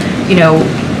say, you know,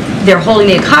 they're holding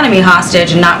the economy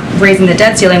hostage and not raising the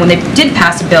debt ceiling when they did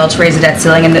pass a bill to raise the debt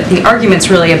ceiling, and the argument's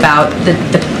really about the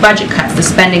budget cuts, the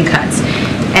spending cuts,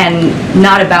 and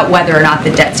not about whether or not the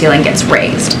debt ceiling gets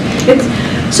raised.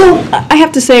 So I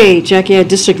have to say, Jacqui, I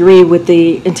disagree with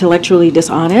the intellectually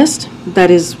dishonest.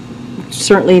 That is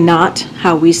certainly not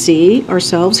how we see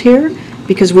ourselves here,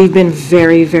 because we've been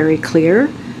very, very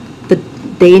clear that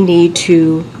they need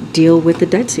to deal with the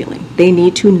debt ceiling. They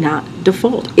need to not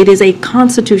default. It is a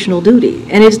constitutional duty.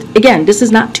 And it's, again, this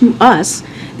is not to us,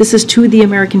 this is to the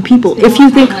American people. If you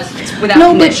think... Without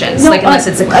conditions, like unless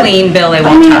it's a clean bill, they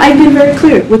won't touch. I've been very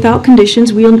clear, without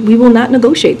conditions, we will not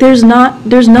negotiate. There's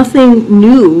nothing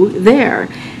new there.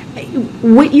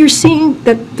 What you're seeing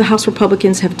that the House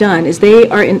Republicans have done is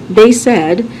they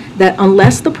said that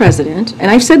unless the president, and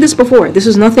I've said this before, this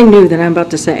is nothing new that I'm about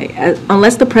to say,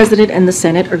 unless the president and the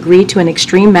Senate agree to an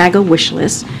extreme MAGA wish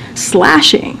list,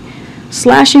 slashing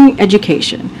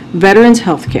education, veterans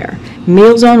health care,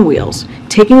 Meals on Wheels,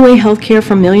 taking away health care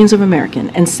from millions of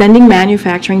Americans, and sending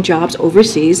manufacturing jobs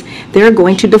overseas, they're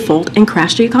going to default and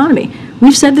crash the economy.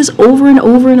 We've said this over and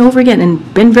over and over again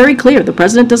and been very clear. The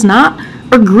president does not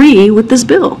agree with this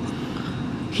bill.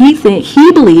 He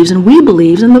believes, and we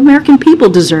believe, and the American people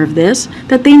deserve this,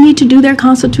 that they need to do their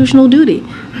constitutional duty.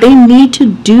 They need to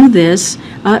do this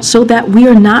so that they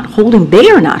are not holding, the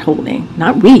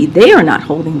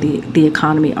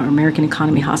economy, our American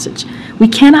economy hostage. We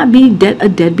cannot be a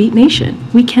deadbeat nation.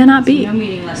 We cannot be. No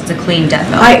meeting unless it's a clean debt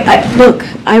bill.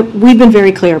 We've been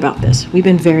very clear about this. We've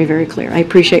been very, very clear. I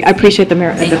appreciate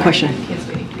the question.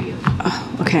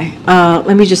 Okay,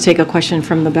 let me just take a question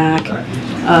from the back.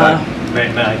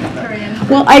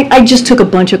 Well, I just took a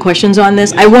bunch of questions on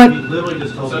this. You literally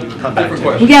just told me you would come back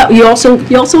to me. Yeah, you also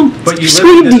But you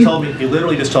screamed.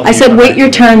 literally just told me. I said, wait your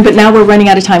turn, but now we're running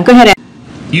out of time. Go ahead.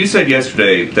 You said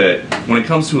yesterday that when it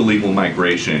comes to illegal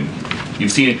migration,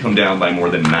 you've seen it come down by more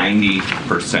than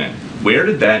 90%. Where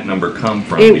did that number come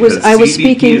from? Because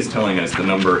CBP is telling us the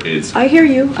number is. I hear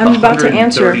you. I'm about to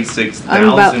answer.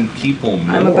 136,000 people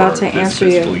more. I'm about to answer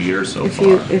you. This fiscal year so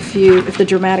far. If the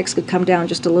dramatics could come down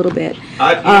just a little bit.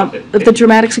 If the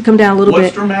dramatics could come down a little bit.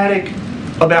 What's dramatic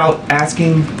about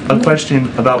asking a question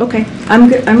about? Okay, I'm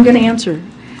going to answer.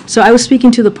 So I was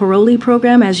speaking to the parolee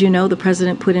program. As you know, the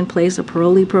president put in place a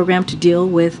parolee program to deal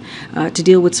with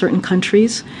certain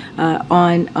countries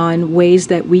on ways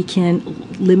that we can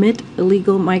limit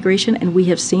illegal migration, and we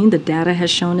have seen the data has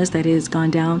shown us that it has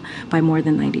gone down by more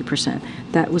than 90%.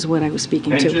 That was what I was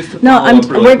speaking to.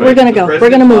 We're going to go. We're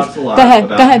going to move. Go ahead.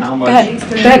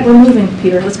 We're moving,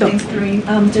 Peter. Let's go. Thanks, Karine.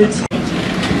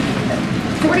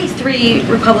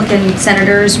 43 Republican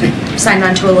senators signed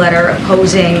onto a letter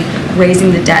opposing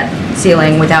raising the debt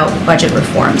ceiling without budget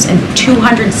reforms, and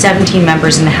 217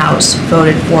 members in the House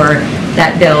voted for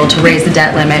that bill to raise the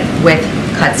debt limit with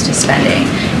cuts to spending.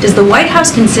 Does the White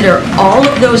House consider all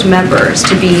of those members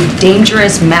to be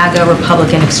dangerous MAGA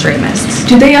Republican extremists?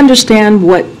 Do they understand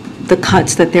what the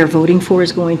cuts that they're voting for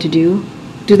is going to do?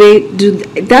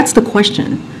 That's the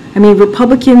question. I mean,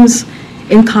 Republicans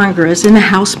in Congress, in the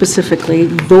House specifically,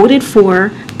 voted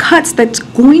for cuts that's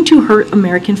going to hurt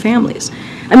American families.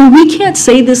 I mean, we can't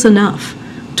say this enough.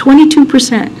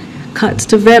 22% cuts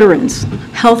to veterans,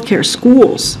 healthcare,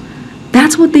 schools.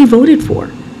 That's what they voted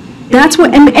for. That's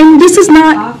what, and this is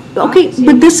not, okay,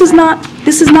 but this is not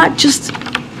just,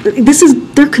 this is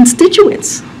their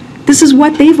constituents. This is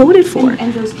what they voted for.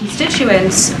 And those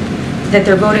constituents that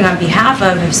they're voting on behalf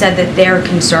of have said that they're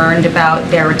concerned about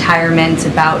their retirements,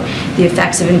 about the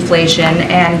effects of inflation,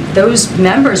 and those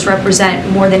members represent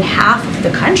more than half of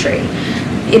the country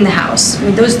in the House. I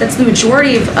mean, that's the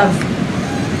majority of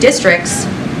districts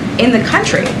in the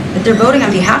country, that they're voting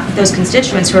on behalf of those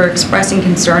constituents who are expressing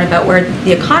concern about where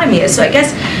the economy is. So I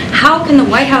guess, how can the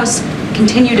White House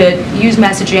continue to use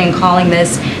messaging calling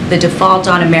this the Default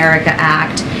on America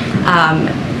Act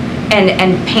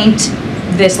and paint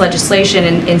this legislation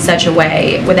in such a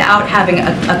way without having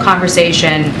a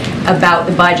conversation about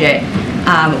the budget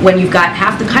when you've got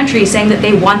half the country saying that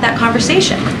they want that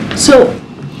conversation? So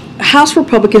House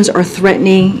Republicans are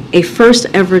threatening a first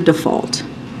ever default.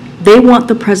 They want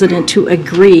the president to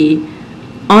agree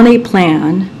on a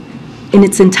plan in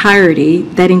its entirety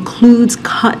that includes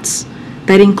cuts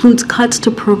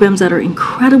to programs that are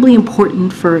incredibly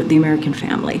important for the American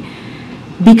family,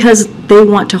 because they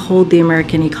want to hold the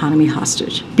American economy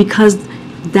hostage, because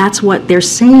that's what they're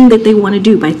saying that they want to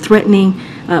do by threatening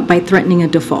a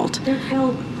default. Their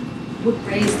bill would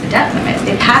raise the debt limit.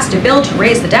 They passed a bill to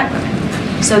raise the debt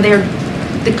limit. So the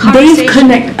They've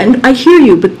conversation. and I hear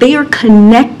you, but they are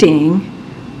connecting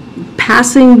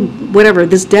passing whatever,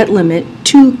 this debt limit,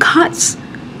 to cuts,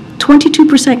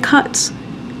 22% cuts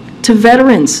to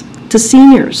veterans, to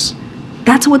seniors.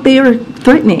 That's what they are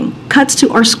threatening, cuts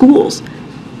to our schools.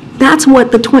 That's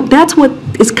what that's what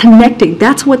is connecting.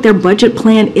 That's what their budget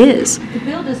plan is. The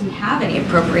bill doesn't have any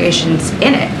appropriations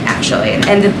in it, actually,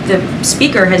 and the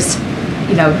speaker has,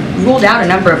 ruled out a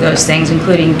number of those things,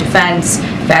 including defense,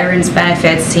 veterans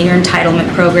benefits, senior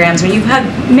entitlement programs. I mean, you've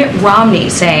had Mitt Romney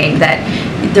saying that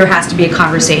there has to be a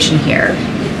conversation here.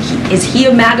 Is he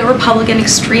a MAGA Republican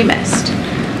extremist?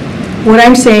 What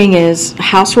I'm saying is,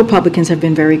 House Republicans have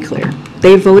been very clear.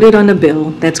 They voted on a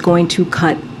bill that's going to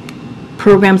cut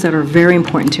programs that are very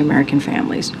important to American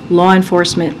families. Law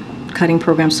enforcement, cutting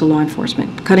programs to law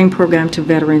enforcement, cutting program to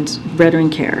veterans, veteran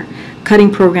care,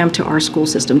 cutting program to our school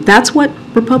system. That's what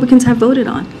Republicans have voted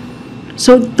on.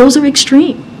 So those are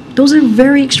extreme. Those are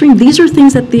very extreme. These are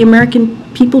things that the American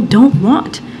people don't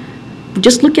want.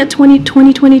 Just look at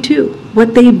 2022,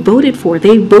 what they voted for.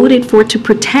 They voted for to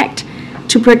protect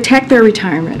their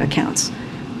retirement accounts.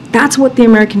 That's what the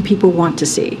American people want to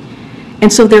see.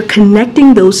 And so they're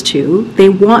connecting those two. They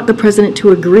want the president to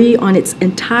agree on its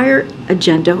entire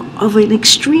agenda of an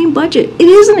extreme budget. It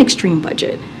is an extreme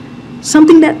budget,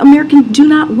 something that Americans do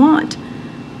not want.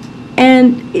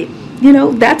 And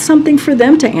that's something for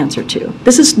them to answer to.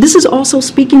 This is also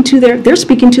speaking to they're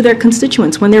speaking to their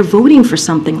constituents when they're voting for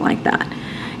something like that.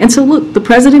 And so look, the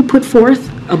president put forth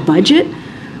a budget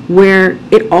where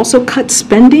it also cuts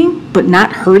spending, but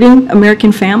not hurting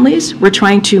American families. We're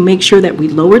trying to make sure that we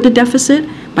lower the deficit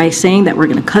by saying that we're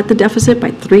going to cut the deficit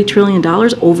by $3 trillion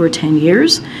over 10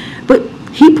 years. But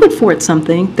he put forth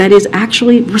something that is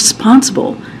actually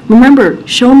responsible. Remember,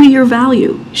 show me your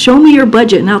value. Show me your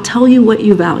budget, and I'll tell you what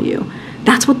you value.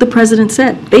 That's what the president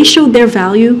said. They showed their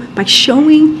value by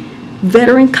showing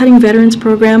cutting veterans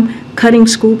program, cutting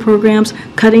school programs,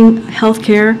 cutting health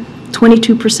care,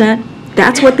 22%.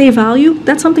 That's what they value.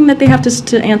 That's something that they have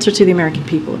to answer to the American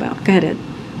people about. Go ahead, Ed.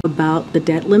 About the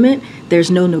debt limit, there's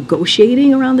no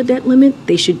negotiating around the debt limit.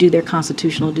 They should do their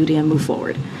constitutional duty and move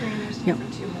forward. Yep.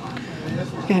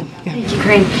 Go ahead. Thank you,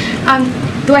 Karine.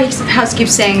 The White House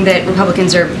keeps saying that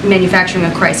Republicans are manufacturing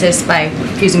a crisis by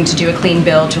refusing to do a clean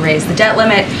bill to raise the debt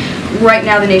limit. Right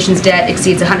now, the nation's debt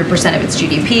exceeds 100% of its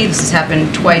GDP. This has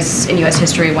happened twice in U.S.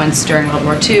 history, once during World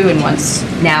War II and once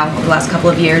now over the last couple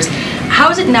of years. How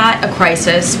is it not a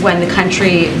crisis when the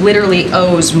country literally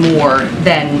owes more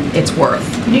than it's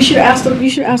worth? You should ask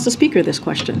the speaker this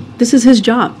question. This is his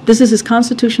job. This is his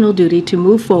constitutional duty to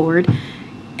move forward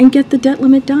and get the debt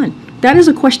limit done. That is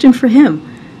a question for him.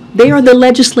 They are the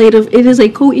legislative, it is a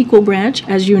co-equal branch,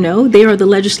 as you know. They are the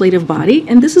legislative body,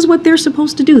 and this is what they're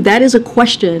supposed to do. That is a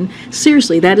question,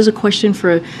 seriously, that is a question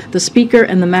for the speaker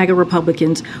and the MAGA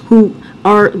Republicans who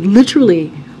are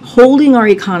literally holding our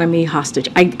economy hostage.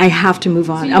 I have to move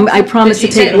on. I promise to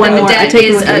take one more. The debt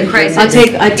is a crisis. I'll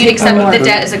take accept one more. the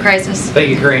debt is a crisis.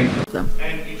 Thank you, Karine.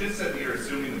 And you just said that you're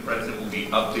assuming the president will be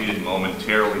updated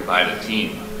momentarily by the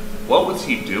team. What was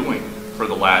he doing for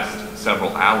the last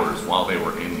several hours while they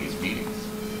were in these meetings?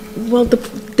 Well,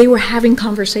 they were having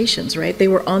conversations, right? They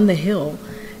were on the Hill,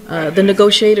 the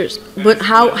negotiators. But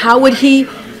how would he?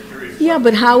 Yeah,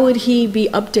 but how would he be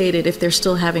updated if they're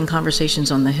still having conversations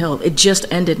on the Hill? It just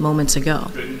ended moments ago.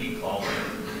 Couldn't he call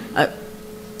him?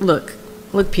 Look,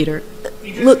 Peter.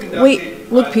 Look,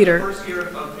 Peter. The first year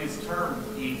of his term,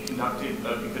 he conducted,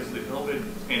 because of the COVID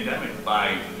pandemic,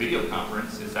 by video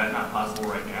conference. Is that not possible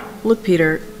right now? Look,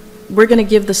 Peter, we're going to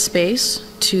give the space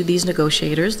to these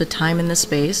negotiators, the time and the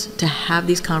space to have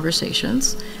these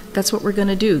conversations. That's what we're going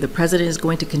to do. The president is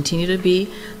going to continue to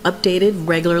be updated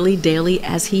regularly, daily,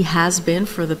 as he has been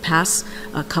for the past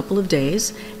couple of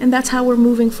days, and that's how we're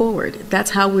moving forward.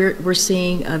 That's how we're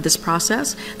seeing this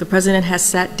process. The president has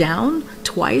sat down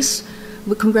twice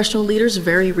with congressional leaders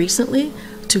very recently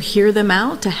to hear them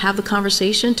out, to have the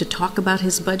conversation, to talk about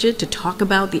his budget, to talk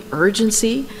about the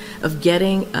urgency of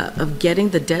getting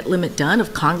the debt limit done,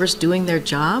 of Congress doing their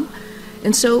job.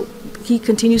 And so he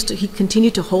continued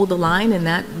to hold the line in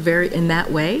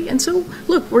that way. And so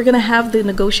look, we're going to have the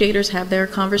negotiators have their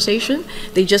conversation.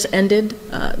 They just ended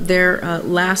their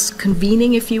last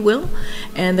convening, if you will,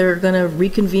 and they're going to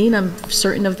reconvene. I'm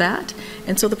certain of that.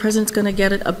 And so the president's going to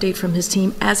get an update from his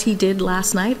team, as he did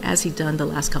last night, as he done the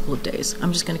last couple of days.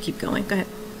 I'm just going to keep going. Go ahead.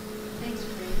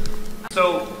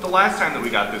 So the last time that we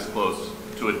got this close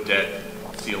to a debt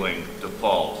ceiling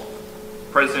default,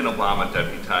 President Obama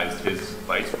deputized his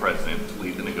vice president to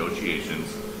lead the negotiations.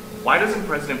 Why doesn't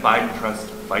President Biden trust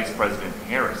Vice President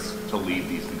Harris to lead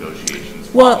these negotiations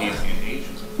while he's in Asia?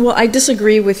 Well, I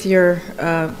disagree with your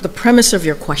the premise of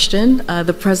your question.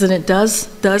 The president does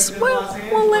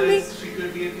well. Let me. She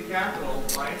could be at the Capitol.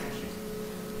 Why isn't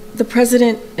she? The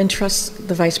president entrusts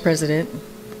the vice president,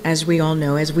 as we all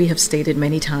know, as we have stated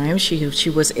many times. She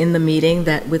was in the meeting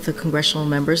that with the congressional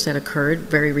members that occurred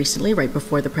very recently, right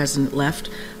before the president left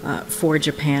for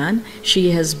Japan. She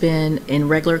has been in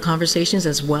regular conversations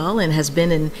as well, and has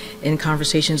been in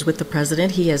conversations with the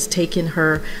president. He has taken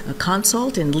her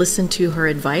consult and listened to her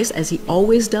advice, as he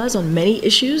always does on many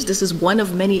issues. This is one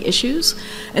of many issues,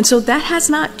 and so that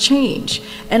has not changed.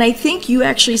 And I think you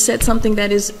actually said something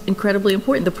that is incredibly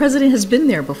important. The president has been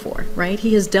there before, right?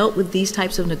 He has dealt with these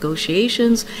types of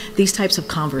negotiations, these types of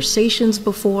conversations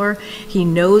before. He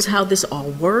knows how this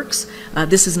all works.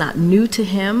 This is not new to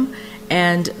him,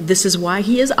 and this is why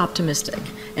he is optimistic.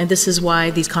 And this is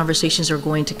why these conversations are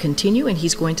going to continue, and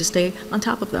he's going to stay on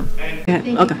top of them.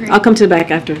 Okay, I'll come to the back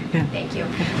after. Yeah. Thank you.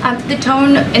 The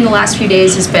tone in the last few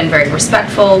days has been very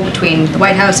respectful between the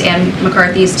White House and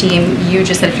McCarthy's team. You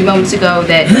just said a few moments ago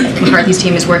that McCarthy's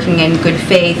team is working in good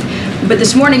faith. But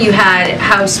this morning you had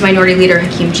House Minority Leader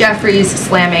Hakeem Jeffries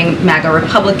slamming MAGA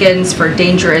Republicans for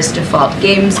dangerous default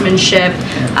gamesmanship.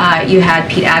 You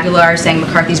had Pete Aguilar saying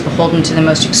McCarthy's beholden to the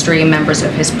most extreme members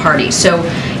of his party. So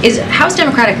is House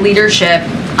Democratic leadership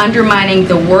undermining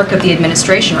the work of the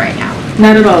administration right now?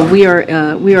 Not at all. We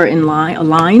are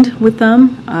aligned with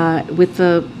them, with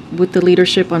the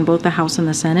leadership on both the House and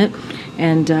the Senate,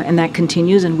 and that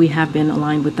continues, and we have been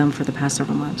aligned with them for the past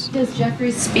several months. Does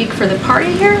Jeffries speak for the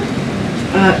party here?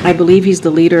 I believe he's the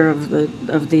leader of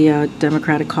the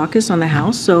Democratic caucus on the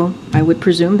House, so I would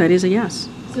presume that is a yes.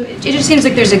 So it just seems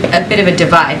like there's a bit of a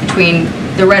divide between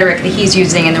the rhetoric that he's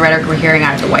using and the rhetoric we're hearing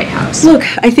out of the White House. Look,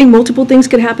 I think multiple things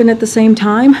could happen at the same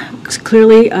time.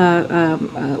 Clearly,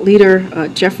 Leader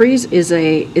Jeffries is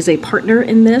a partner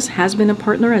in this, has been a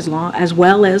partner as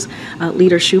well as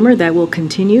Leader Schumer. That will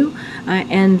continue,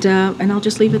 and I'll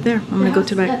just leave it there. I'm going to go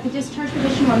to back. The discharge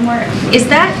provision, one more. Is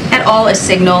that at all a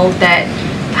signal that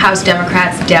House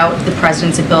Democrats doubt the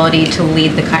president's ability to lead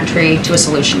the country to a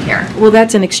solution here? Well,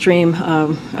 that's an extreme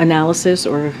analysis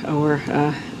or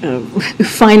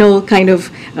final kind of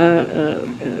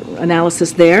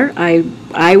analysis there.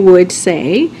 I would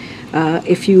say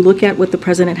if you look at what the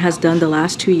president has done the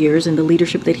last 2 years and the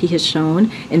leadership that he has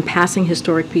shown in passing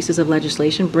historic pieces of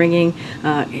legislation, bringing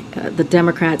the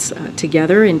Democrats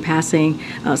together in passing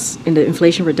in the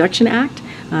Inflation Reduction Act,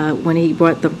 when he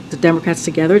brought the Democrats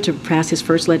together to pass his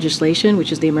first legislation,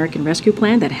 which is the American Rescue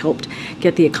Plan, that helped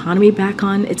get the economy back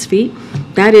on its feet.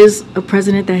 That is a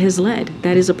president that has led.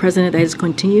 That is a president that has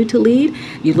continued to lead.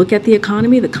 You look at the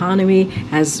economy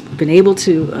has been able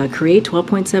to create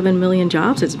 12.7 million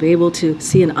jobs. It's been able to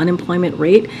see an unemployment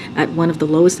rate at one of the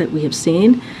lowest that we have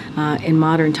seen in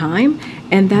modern time.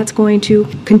 And that's going to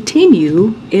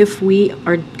continue if we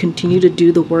continue to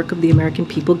do the work of the American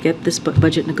people, get this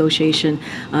budget negotiation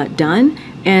done.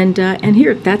 And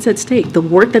here, that's at stake. The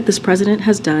work that this president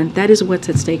has done, that is what's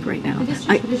at stake right now. The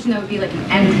district tradition, that would be like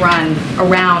an end run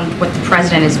around what the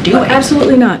president is doing.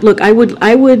 Absolutely not. Look, I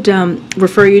would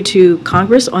refer you to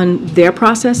Congress on their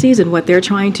processes and what they're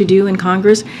trying to do in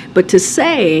Congress. But to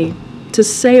say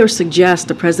or suggest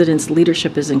the president's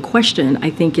leadership is in question, I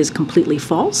think is completely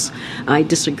false. I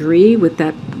disagree with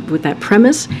that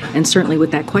premise, and certainly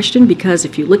with that question, because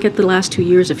if you look at the last 2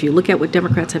 years, if you look at what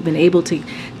Democrats have been able to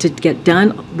get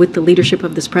done with the leadership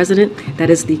of this president, that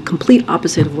is the complete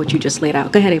opposite of what you just laid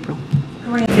out. Go ahead, April.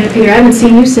 Peter, I haven't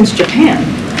seen you since Japan.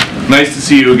 Nice to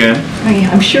see you again.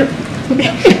 I'm sure.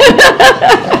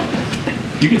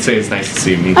 You can say it's nice to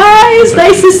see me. It's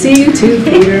nice to see you too,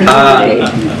 Peter.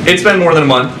 It's been more than a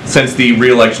month since the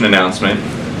re-election announcement.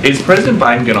 Is President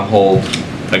Biden going to hold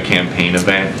a campaign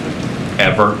event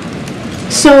ever?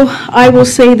 So I will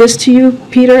say this to you,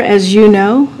 Peter. As you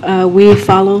know, we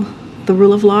follow the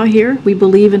rule of law here. We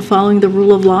believe in following the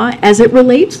rule of law as it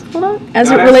relates. Hold on. As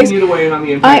Not it relates. Asking you to weigh in on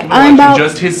the impact of election,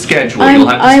 just his schedule. You'll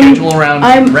have to schedule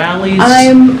around rallies.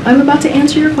 I'm about to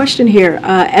answer your question here.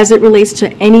 As it relates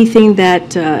to anything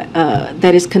that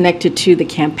is connected to the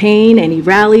campaign, any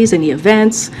rallies, any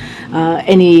events,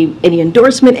 any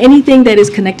endorsement, anything that is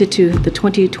connected to the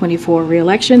 2024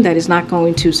 re-election, that is not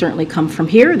going to certainly come from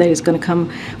here. That is going to come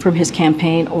from his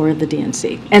campaign or the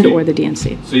DNC or the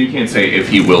DNC. So you can't say if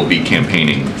he will be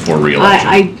campaigning for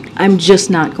re-election. I'm just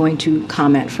not going to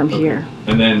comment from here.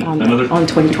 And then on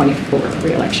 2024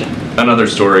 re-election. Another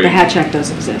story. The Hatch Act does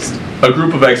exist. A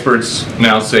group of experts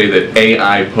now say that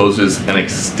AI poses an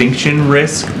extinction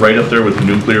risk, right up there with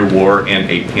nuclear war and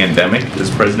a pandemic. Does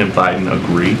President Biden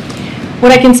agree?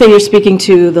 What I can say, you're speaking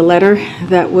to the letter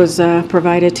that was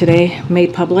provided today,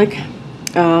 made public.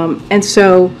 And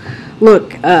so,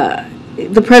 look,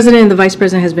 the president and the vice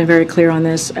president has been very clear on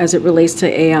this as it relates to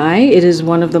AI. It is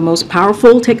one of the most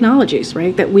powerful technologies,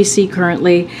 right, that we see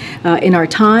currently in our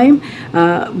time.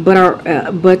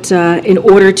 But in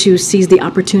order to seize the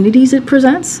opportunities it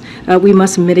presents, we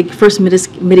must first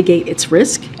mitigate its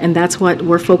risk, and that's what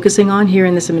we're focusing on here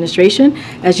in this administration.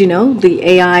 As you know, the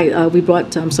AI, we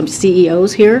brought some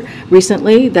CEOs here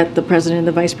recently that the president and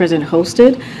the vice president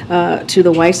hosted to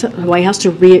the White House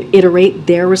to reiterate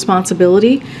their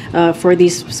responsibility for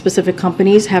these specific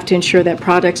companies have to ensure that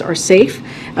products are safe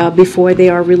before they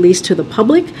are released to the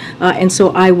public. And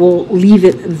so I will leave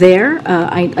it there.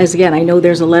 I know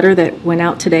there's a letter that went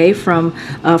out today from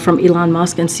Elon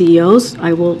Musk and CEOs.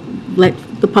 I will let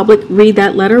the public read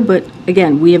that letter, but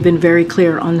again, we have been very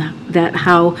clear on that,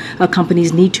 how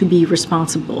companies need to be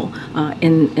responsible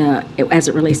as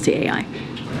it relates to AI.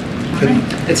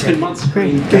 It's been months.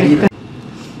 Great.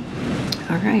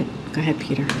 All right. Go ahead,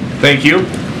 Peter. Thank you.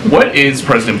 What is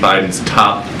President Biden's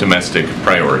top domestic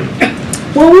priority?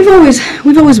 Well,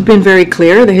 we've always been very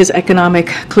clear that his economic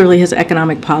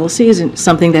policy is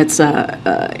something that's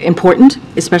important,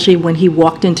 especially when he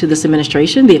walked into this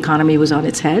administration. The economy was on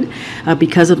its head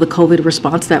because of the COVID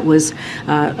response that was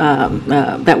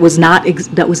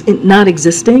not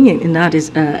existing and not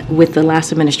with the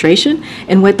last administration,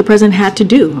 and what the president had to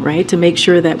do, right, to make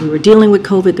sure that we were dealing with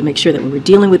COVID, to make sure that we were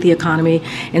dealing with the economy.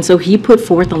 And so he put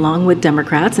forth, along with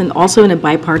Democrats and also in a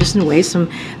bipartisan way, some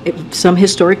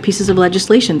historic pieces of legislation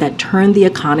that turned the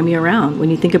economy around. When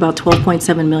you think about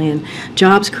 12.7 million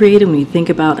jobs created, when you think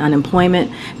about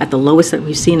unemployment at the lowest that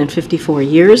we've seen in 54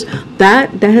 years,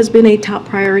 that has been a top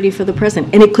priority for the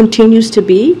president, and it continues to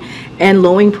be. And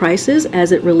lowering prices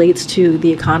as it relates to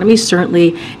the economy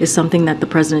certainly is something that the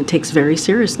president takes very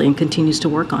seriously and continues to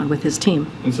work on with his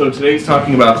team. And so today's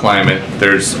talking about climate.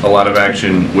 There's a lot of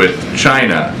action with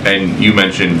China, and you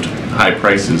mentioned high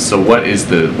prices. So what is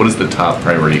the top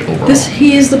priority overall?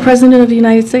 He is the president of the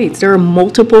United States. There are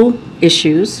multiple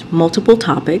issues, multiple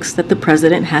topics that the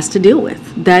president has to deal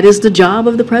with. That is the job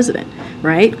of the president,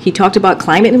 right? He talked about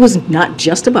climate. It was not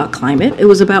just about climate. It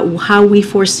was about how we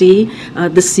foresee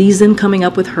the season coming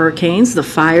up with hurricanes, the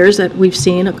fires that we've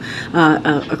seen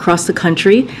across the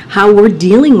country, how we're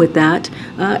dealing with that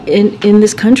in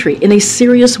this country in a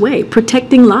serious way,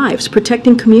 protecting lives,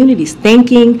 protecting communities,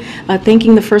 thanking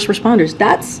the first responders.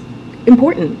 That's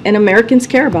important, and Americans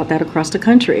care about that across the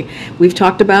country. We've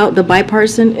talked about the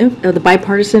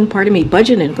bipartisan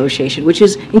budget negotiation, which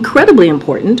is incredibly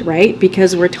important, right?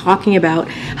 Because we're talking about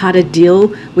how to deal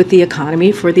with the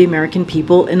economy for the American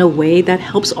people in a way that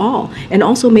helps all, and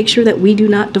also make sure that we do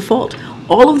not default.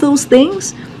 All of those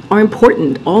things are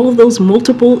important. All of those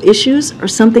multiple issues are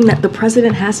something that the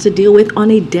president has to deal with on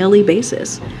a daily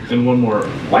basis. And one more,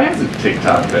 why hasn't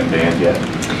TikTok been banned yet?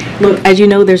 Look, as you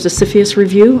know, there's a CFIUS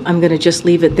review. I'm going to just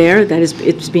leave it there.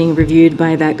 It's being reviewed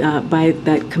by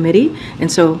that committee,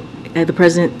 and so the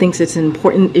president thinks it's an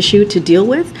important issue to deal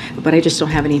with. But I just don't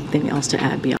have anything else to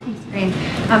add beyond. Thanks,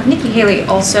 Karine. Nikki Haley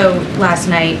also last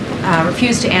night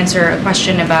refused to answer a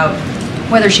question about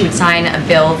whether she would sign a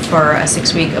bill for a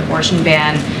 6-week abortion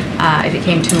ban if it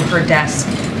came to her desk,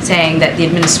 saying that the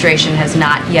administration has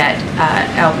not yet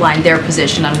outlined their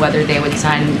position on whether they would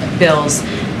sign bills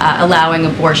allowing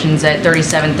abortions at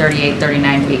 37, 38,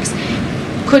 39 weeks.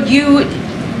 Could you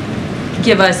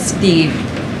give us the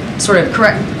sort of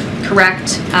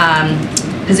correct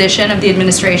position of the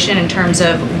administration in terms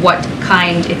of what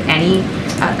kind, if any,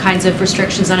 kinds of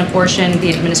restrictions on abortion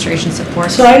the administration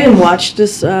supports? So I didn't watch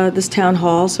this town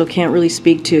hall, so can't really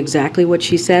speak to exactly what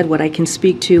she said. What I can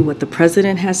speak to, what the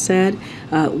president has said,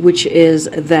 which is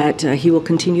that he will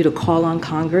continue to call on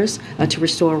Congress to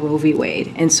restore Roe v.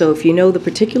 Wade. And so if you know the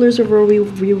particulars of Roe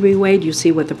v. Wade, you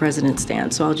see what the president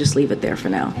stands. So I'll just leave it there for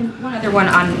now. And one other one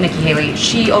on Nikki Haley.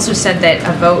 She also said that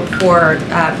a vote for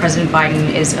President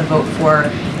Biden is a vote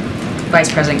for Vice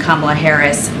President Kamala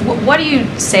Harris. What do you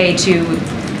say to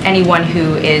anyone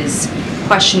who is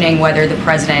questioning whether the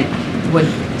president would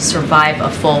survive a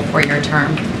full 4-year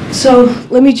term? So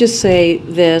let me just say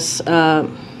this.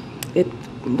 I'm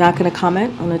not going to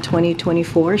comment on the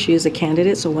 2024. She is a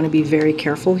candidate, so I want to be very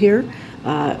careful here.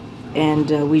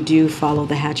 And we do follow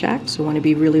the Hatch Act, so I want to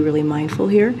be really, really mindful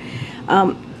here.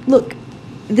 Look,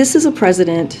 this is a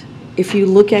president, if you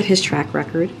look at his track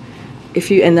record,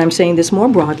 and I'm saying this more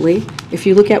broadly, if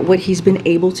you look at what he's been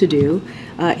able to do,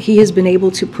 he has been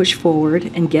able to push forward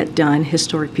and get done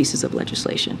historic pieces of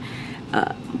legislation.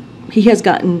 He has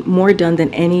gotten more done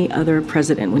than any other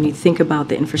president when you think about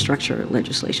the infrastructure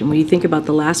legislation. When you think about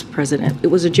the last president, it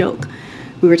was a joke.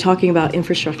 We were talking about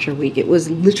infrastructure week. It was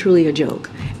literally a joke.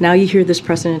 Now you hear this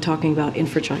president talking about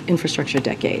infrastructure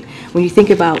decade. When you think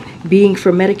about being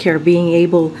for Medicare, being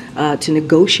able to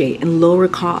negotiate and lower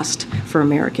cost for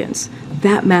Americans,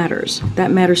 that matters.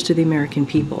 That matters to the American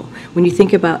people. When you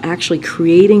think about actually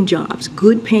creating jobs,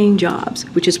 good paying jobs,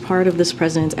 which is part of this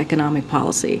president's economic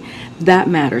policy, that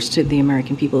matters to the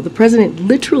American people. The president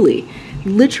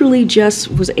literally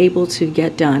just was able to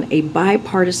get done a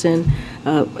bipartisan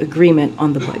agreement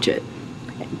on the budget,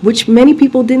 which many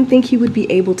people didn't think he would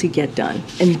be able to get done.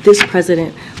 And this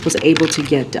president was able to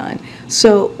get done.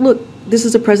 So look, this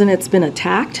is a president that's been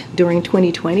attacked during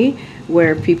 2020,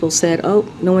 where people said, oh,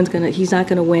 he's not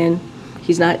gonna win.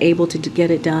 He's not able to get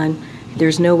it done.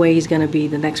 There's no way he's gonna be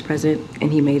the next president,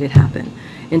 and he made it happen.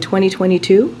 In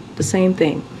 2022, the same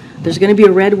thing. There's going to be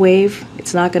a red wave.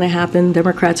 It's not going to happen.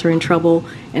 Democrats are in trouble,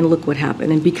 and look what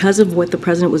happened. And because of what the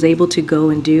president was able to go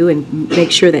and do and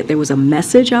make sure that there was a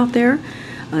message out there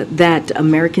that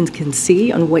Americans can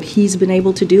see on what he's been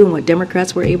able to do and what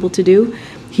Democrats were able to do,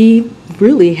 he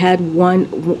really had one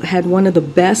of the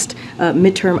best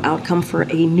midterm outcome for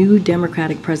a new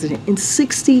Democratic president in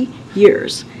 60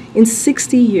 years. In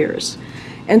 60 years.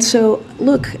 And so,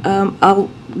 look, I'll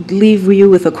leave you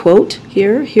with a quote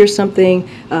here. Here's something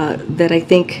that I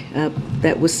think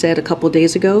that was said a couple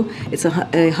days ago. It's a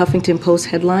Huffington Post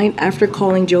headline. After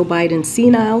calling Joe Biden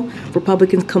senile,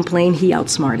 Republicans complain he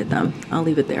outsmarted them. I'll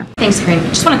leave it there. Thanks, Karine.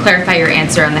 Just want to clarify your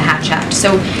answer on the Hatch Act.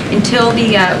 So until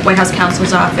the White House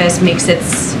counsel's office makes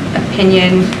its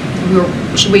opinion,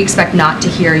 should we expect not to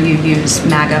hear you use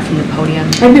MAGA from the podium?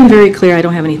 I've been very clear. I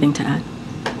don't have anything to add.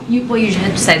 You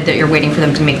had said that you're waiting for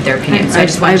them to make their opinion, so I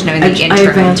just wanted to know in the interim.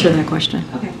 I've answered that question.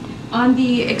 Okay. On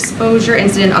the exposure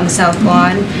incident on the South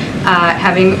Lawn,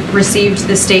 having received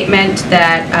the statement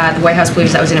that the White House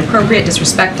believes that was inappropriate,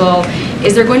 disrespectful,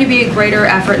 is there going to be a greater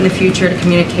effort in the future to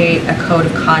communicate a code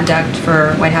of conduct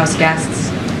for White House guests?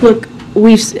 Look,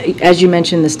 as you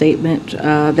mentioned, the statement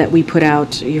that we put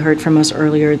out, you heard from us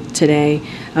earlier today,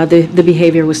 the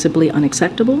behavior was simply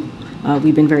unacceptable.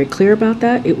 We've been very clear about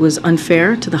that. It was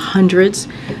unfair to the hundreds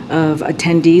of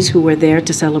attendees who were there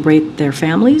to celebrate their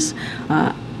families.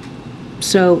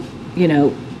 So,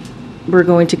 we're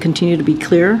going to continue to be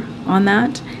clear on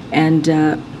that. And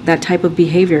that type of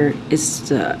behavior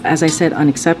is, as I said,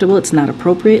 unacceptable. It's not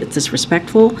appropriate. It's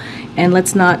disrespectful. And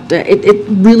let's not, it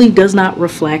really does not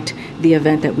reflect the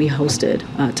event that we hosted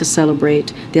to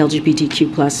celebrate the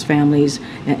LGBTQ plus families.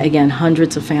 Again,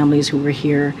 hundreds of families who were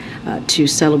here to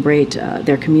celebrate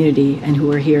their community and who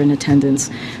were here in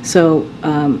attendance. So,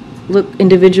 look,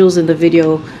 individuals in the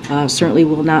video certainly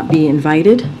will not be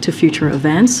invited to future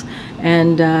events,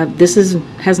 and this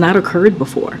has not occurred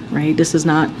before, right? This was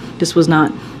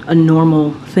not a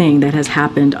normal thing that has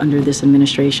happened under this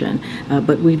administration,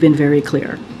 but we've been very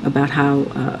clear about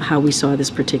how we saw this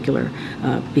particular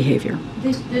behavior.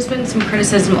 There's been some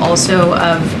criticism also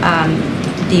of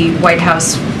the White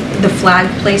House, the flag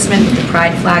placement with the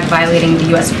pride flag violating the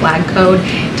U.S. flag code.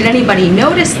 Did anybody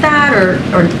notice that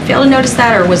or fail to notice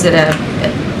that, or was it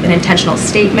an intentional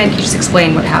statement? Can you just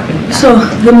explain what happened with that? So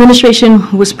the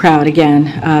administration was proud,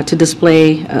 again, to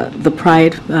display the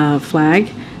pride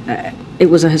flag. It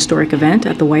was a historic event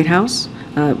at the White House.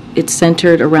 It's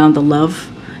centered around the love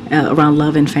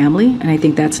and family, and I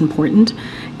think that's important.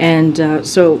 And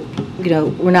so,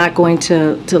 we're not going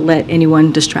to let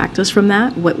anyone distract us from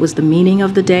that. What was the meaning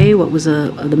of the day? What was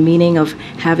the meaning of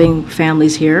having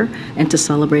families here and to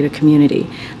celebrate a community?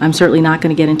 I'm certainly not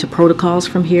going to get into protocols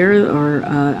from here, or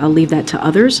I'll leave that to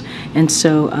others. And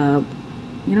so,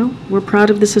 we're proud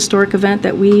of this historic event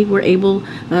that we were able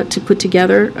to put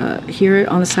together here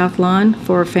on the South Lawn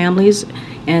for our families.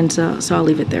 And so I'll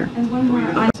leave it there. And one more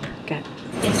on. Okay.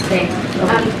 It's great.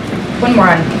 One more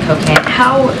on cocaine.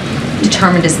 How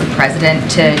determined is the president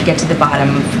to get to the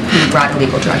bottom of who brought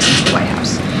illegal drugs into the White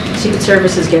House? Secret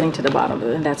Service is getting to the bottom of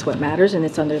it, and that's what matters, and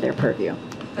it's under their purview.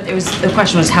 But the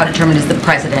question was, how determined is the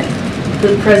president?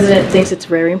 The president thinks it's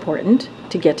very important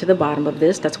to get to the bottom of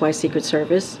this. That's why Secret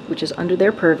Service, which is under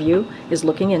their purview, is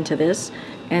looking into this,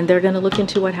 and they're going to look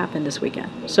into what happened this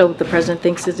weekend. So the president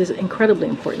thinks it is incredibly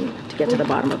important to get to the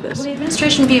bottom of this. Will the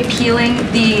administration be appealing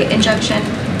the injunction,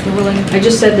 the ruling? I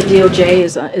just said the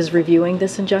DOJ is reviewing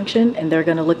this injunction, and they're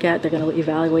going to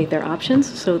evaluate their options.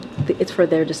 So it's for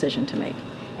their decision to make.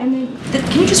 And then,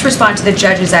 can you just respond to the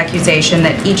judge's accusation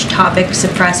that each topic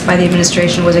suppressed by the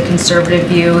administration was a conservative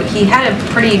view? He had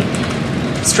a pretty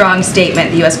strong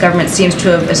statement. The U.S. government seems to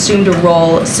have assumed a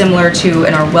role similar to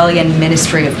an Orwellian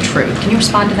Ministry of Truth. Can you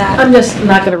respond to that? I'm just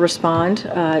not going to respond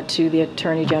to the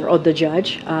Attorney General or the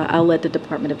judge. I'll let the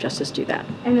Department of Justice do that.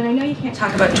 And then I know you can't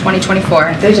talk about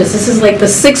 2024. This is like the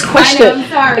sixth question. I know, I'm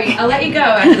sorry. I'll let you go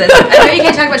after this. I know you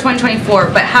can't talk about 2024,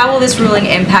 but how will this ruling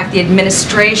impact the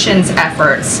administration's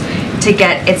efforts to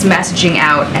get its messaging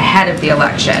out ahead of the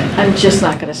election? I'm just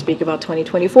not going to speak about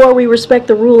 2024. We respect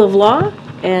the rule of law,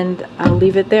 and I'll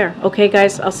leave it there. Okay,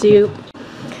 guys, I'll see you.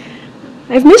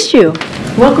 I've missed you.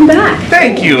 Welcome back.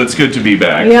 Thank you. It's good to be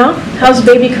back. Yeah? How's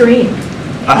baby Karine?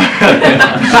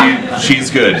 She's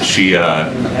good. She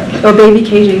Oh, baby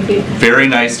KJP. very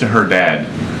nice to her dad.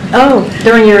 Oh,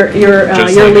 during your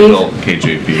Just your like leave. adult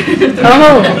KJP.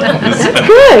 Oh, that's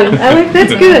good.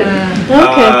 That's good. Okay.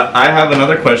 I have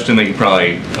another question that you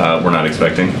probably were not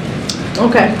expecting.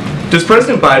 Okay. Does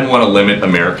President Biden want to limit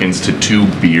Americans to 2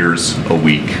 beers a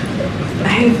week?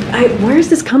 Where is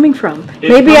this coming from?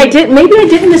 Maybe I didn't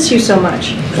miss you so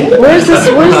much. Where is this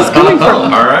coming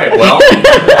from? All right. Well,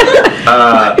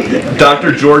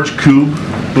 Dr. George Koob,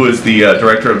 who is the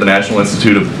director of the National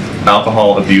Institute of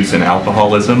Alcohol Abuse and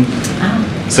Alcoholism,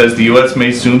 says the U.S.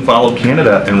 may soon follow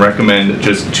Canada and recommend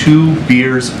just 2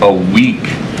 beers a week.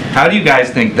 How do you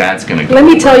guys think that's going to go? Let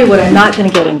me tell you what I'm not going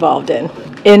to get involved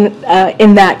in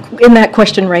that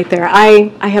question right there. I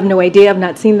have no idea. I've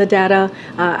not seen the data.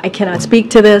 I cannot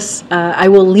speak to this. I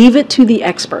will leave it to the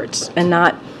experts and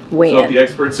not weigh So if in. the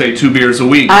experts say 2 beers a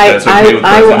week, that's okay with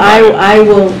President Biden? I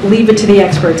will leave it to the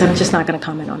experts. I'm just not going to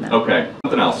comment on that. Okay.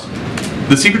 Something else.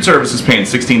 The Secret Service is paying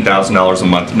 $16,000 a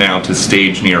month now to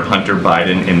stage near Hunter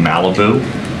Biden in Malibu.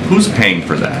 Who's paying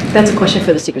for that? That's a question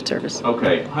for the Secret Service.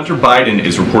 Okay. Hunter Biden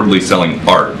is reportedly selling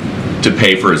art to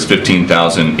pay for his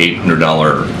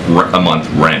 $15,800 a month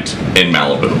rent in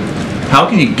Malibu. How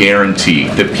can you guarantee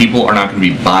that people are not going to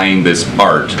be buying this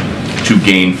art to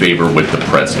gain favor with the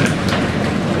president?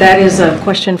 That is a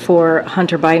question for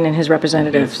Hunter Biden and his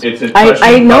representatives. It's a question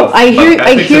I know. of I hear.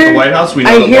 ethics at the White House. We know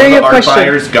I that hear one of your the art question.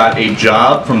 buyers got a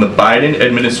job from the Biden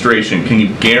administration. Can you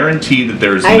guarantee that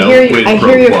there's no quid pro quo? I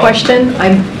hear your question.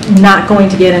 I'm not going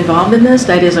to get involved in this.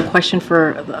 That is a question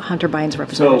for Hunter Biden's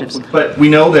representatives. But we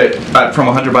know that from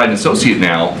a Hunter Biden associate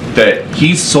now that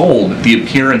he sold the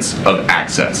appearance of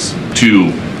access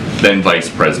to then Vice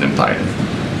President Biden.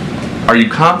 Are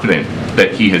you confident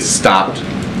that he has stopped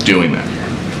doing that?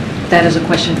 That is a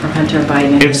question for Hunter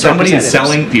Biden and If his somebody is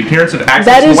representatives. selling the appearance of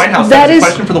access to the White House, that's a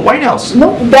question for the White House.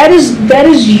 No, that is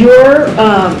your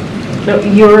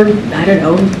I don't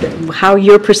know how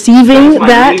you're perceiving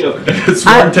that.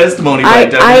 Sworn testimony by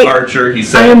Devin Archer. He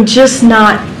said. I am just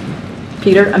not,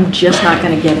 Peter. I'm just not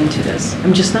going to get into this.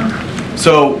 I'm just not.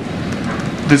 So,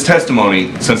 this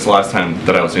testimony, since the last time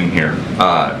that I was in here,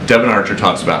 Devin Archer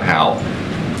talks about how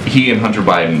he and Hunter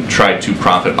Biden tried to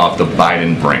profit off the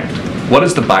Biden brand. What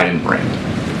is the Biden brand?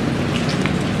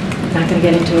 Not going to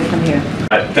get into it from here.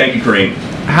 Thank you, Karine.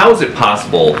 How is it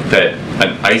possible that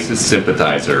an ISIS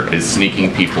sympathizer is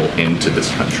sneaking people into this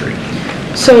country?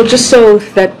 So just so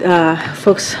that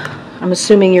folks, I'm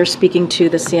assuming you're speaking to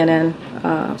the CNN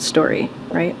story,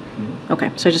 right? Mm-hmm.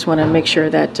 Okay, so I just want to make sure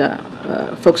that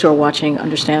folks who are watching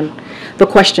understand the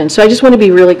question. So I just want to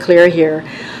be really clear here.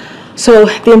 So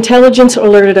the intelligence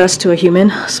alerted us to a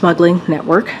human smuggling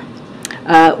network.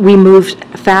 We moved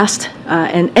fast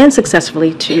and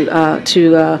successfully to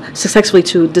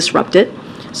disrupt it.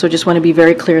 So just want to be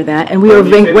very clear that. And we were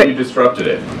you say that you disrupted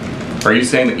it. Are you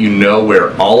saying that you know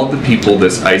where all of the people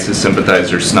this ISIS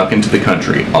sympathizer snuck into the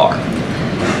country are?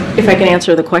 If I can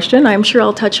answer the question, I'm sure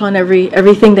I'll touch on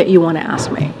everything that you want to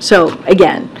ask me. So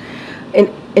again,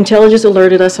 intelligence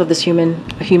alerted us of this human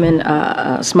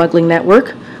smuggling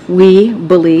network. We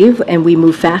believe and we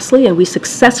move fastly and we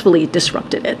successfully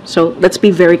disrupted it. So let's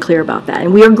be very clear about that.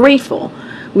 And we are grateful.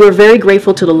 We are very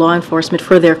grateful to the law enforcement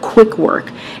for their quick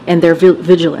work and their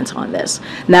vigilance on this.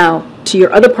 Now, to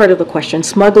your other part of the question,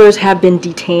 smugglers have been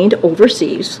detained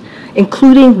overseas,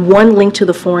 including one linked to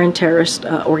the foreign terrorist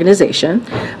organization.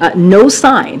 No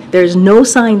sign, there's no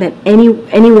sign that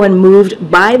anyone moved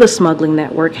by the smuggling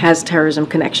network has terrorism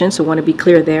connections, so I want to be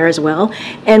clear there as well.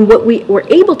 And what we were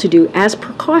able to do as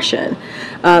precaution,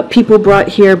 people brought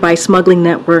here by smuggling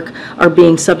network are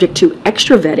being subject to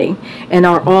extra vetting and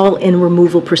are all in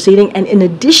removal proceeding. And in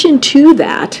addition to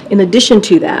that,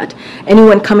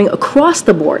 anyone coming across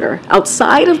the border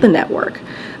outside of the network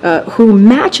who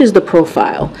matches the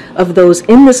profile of those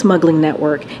in the smuggling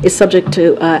network is subject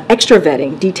to extra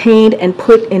vetting, detained, and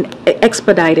put in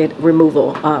expedited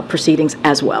removal proceedings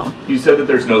as well. You said that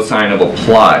there's no sign of a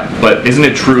plot, but isn't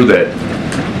it true that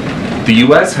the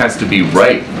U.S. has to be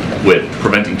right with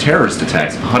preventing terrorist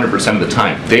attacks 100% of the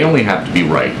time. They only have to be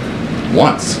right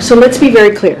once. So let's be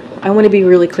very clear. I want to be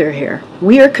really clear here.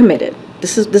 We are committed.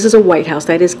 This is a White House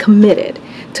that is committed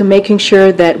to making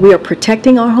sure that we are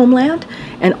protecting our homeland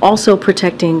and also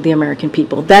protecting the American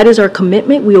people. That is our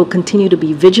commitment. We will continue to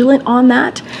be vigilant on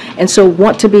that, and so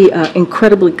want to be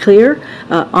incredibly clear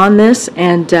on this.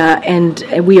 And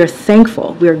we are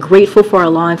thankful. We are grateful for our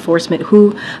law enforcement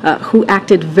who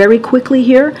acted very quickly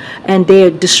here, and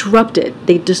they disrupted.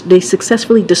 They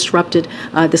successfully disrupted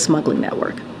the smuggling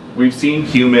network. We've seen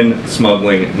human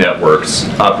smuggling networks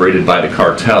operated by the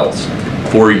cartels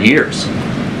for years.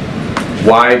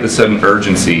 Why the sudden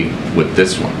urgency with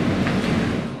this one?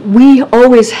 We have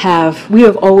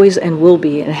always and will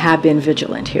be and have been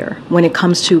vigilant here when it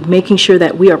comes to making sure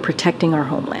that we are protecting our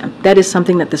homeland. That is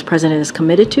something that this president is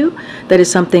committed to. That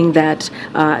is something that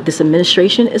this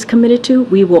administration is committed to.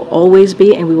 We will always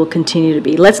be, and we will continue to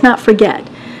be. Let's not forget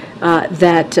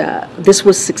that this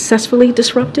was successfully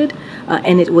disrupted,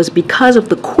 and it was because of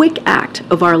the quick act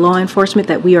of our law enforcement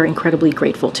that we are incredibly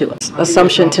grateful to.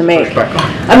 Assumption to make.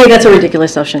 I mean, that's a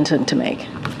ridiculous assumption to make.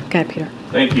 Go ahead, Peter.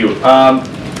 Thank you.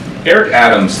 Eric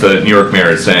Adams, the New York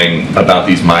mayor, is saying about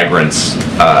these migrants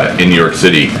in New York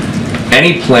City,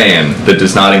 any plan that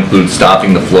does not include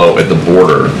stopping the flow at the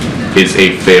border is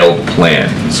a failed plan.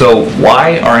 So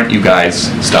why aren't you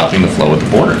guys stopping the flow at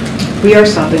the border? We are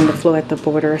stopping the flow at the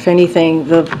border. If anything,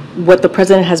 what the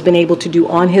president has been able to do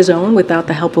on his own without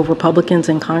the help of Republicans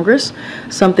in Congress,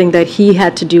 something that he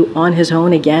had to do on his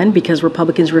own again because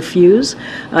Republicans refuse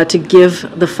to give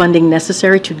the funding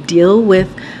necessary to deal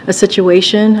with a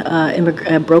situation,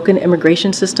 a broken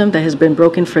immigration system that has been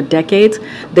broken for decades.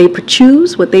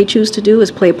 What they choose to do is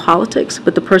play politics,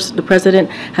 but the president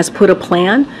has put a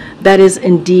plan that is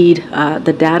indeed,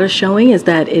 the data showing is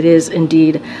that it is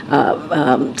indeed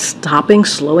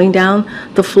slowing down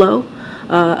the flow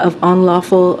of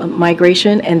unlawful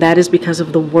migration, and that is because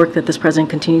of the work that this president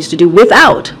continues to do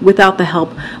without the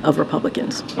help of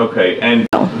Republicans. Okay, and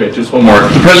just one more.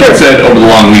 The president said over the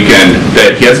long weekend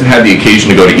that he hasn't had the occasion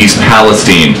to go to East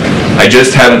Palestine. I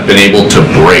just haven't been able to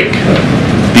break.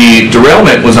 The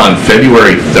derailment was on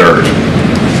February 3rd.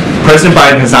 President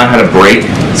Biden has not had a break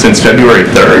since February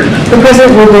 3rd. The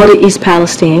president will go to East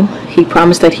Palestine. He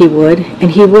promised that he would,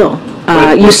 and he will.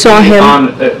 You saw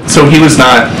him. So he was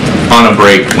not on a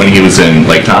break when he was in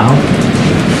Lake Tahoe?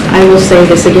 I will say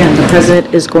this again. The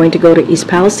president is going to go to East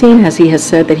Palestine, as he has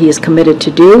said that he is committed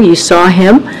to do. You saw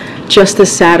him just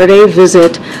this Saturday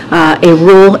visit a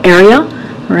rural area,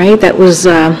 right, that was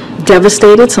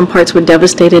devastated. Some parts were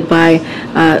devastated by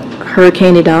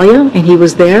Hurricane Idalia, and he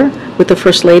was there with the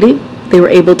First Lady. They were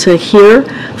able to hear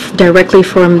directly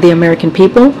from the American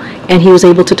people, and he was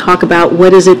able to talk about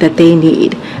what is it that they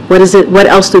need. What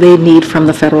else do they need from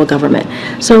the federal government?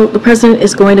 So the president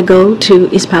is going to go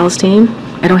to East Palestine.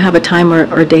 I don't have a time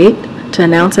or date to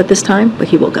announce at this time, but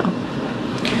he will go.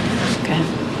 Okay.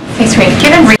 Thanks,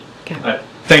 Karine.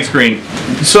 Thanks, Karine.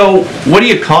 So what do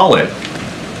you call it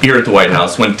here at the White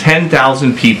House when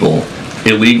 10,000 people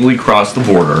illegally cross the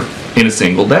border in a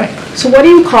single day? So what do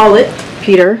you call it,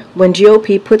 Peter, when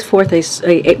GOP puts forth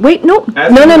wait, no,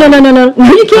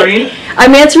 you can't.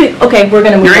 I'm answering. Okay, we're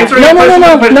going to move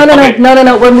on.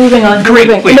 No, we're moving on. Great,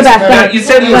 please. In the back. You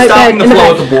said you were stopping the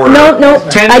flow at the border. No.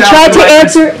 I tried to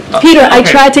answer, Peter. I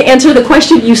tried to answer the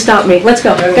question. You stopped me. Let's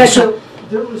go. So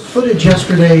there was footage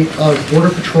yesterday of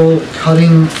Border Patrol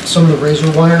cutting some of the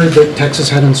razor wire that Texas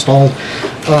had installed.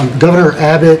 Governor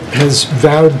Abbott has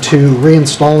vowed to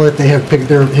reinstall it. They have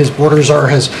his border czar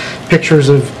has pictures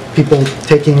of people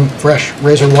taking fresh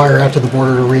razor wire out to the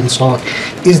border to reinstall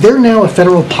it. Is there now a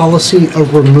federal policy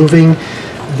of removing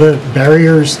the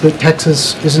barriers that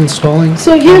Texas is installing?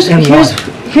 So here's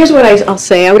what I'll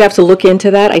say. I would have to look into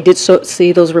that. I did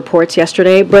see those reports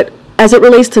yesterday, but as it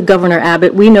relates to Governor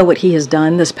Abbott, we know what he has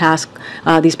done these past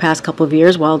couple of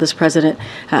years while this president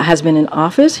has been in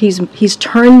office. He's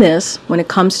turned this, when it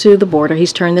comes to the border,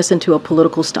 he's turned this into a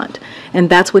political stunt. And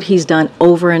that's what he's done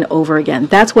over and over again.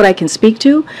 That's what I can speak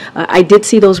to. I did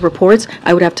see those reports.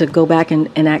 I would have to go back and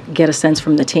get a sense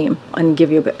from the team and give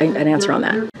you an answer on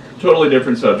that. Totally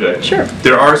different subject. Sure.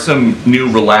 There are some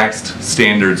new relaxed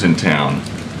standards in town.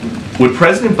 Would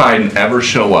President Biden ever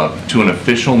show up to an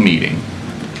official meeting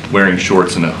wearing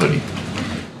shorts and a hoodie?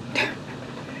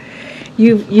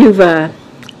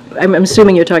 I'm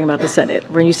assuming you're talking about the Senate,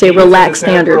 when you say He was in the relaxed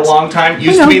Senate standards. for a long time. I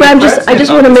Used to know, be but the I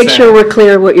just want to make sure we're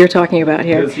clear what you're talking about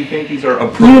here. Does he think these are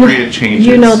appropriate changes?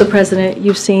 You know the president.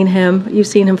 You've seen him. You've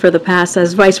seen him for the past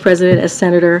as vice president, as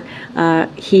senator.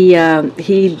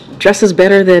 He dresses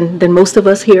better than most of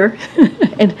us here,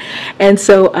 and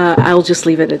so I'll just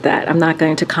leave it at that. I'm not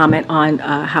going to comment on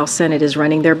how Senate is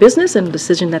running their business and the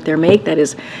decision that they make. That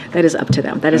is up to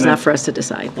them. That is not for us to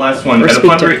decide. Last one.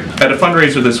 At a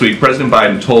fundraiser this week, President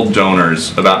Biden told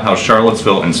donors about how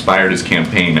Charlottesville inspired his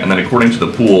campaign, and then according to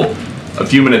the pool, a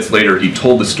few minutes later, he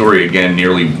told the story again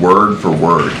nearly word for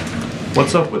word.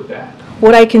 What's up with that?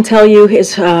 What I can tell you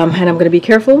is, and I'm going to be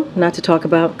careful not to talk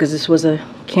about, because this was a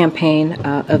campaign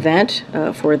event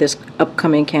for this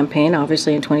upcoming campaign,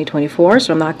 obviously in 2024,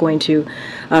 so I'm not going to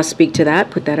speak to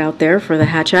that, put that out there for the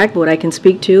Hatch Act. But what I can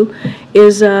speak to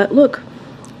is, look,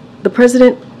 the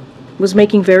president was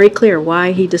making very clear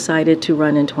why he decided to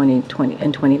run in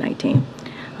 2019.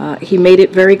 He made it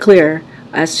very clear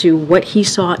as to what he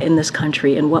saw in this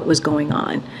country and what was going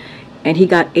on. And he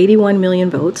got 81 million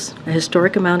votes, a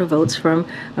historic amount of votes from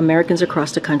Americans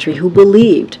across the country who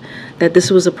believed that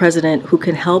this was a president who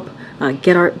can help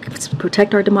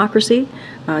protect our democracy,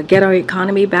 get our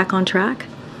economy back on track,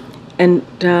 and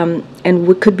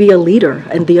could be a leader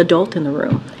and the adult in the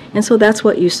room. And so that's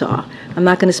what you saw. I'm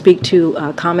not going to speak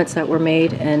to comments that were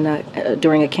made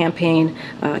during a campaign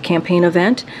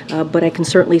event, but I can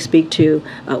certainly speak to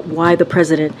why the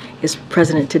president is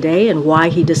president today and why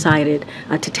he decided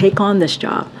to take on this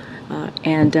job.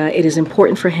 And it is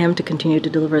important for him to continue to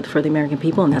deliver for the American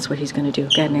people, and that's what he's going to do.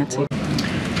 Go ahead, Nancy.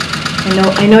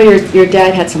 I know your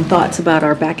dad had some thoughts about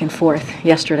our back and forth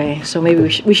yesterday, so maybe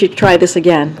we should try this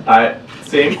again.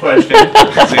 Same question.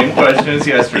 Same question as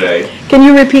yesterday. Can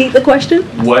you repeat the question?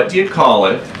 What do you call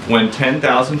it when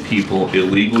 10,000 people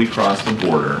illegally cross the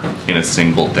border in a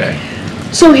single day?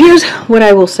 So here's what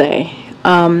I will say,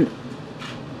 and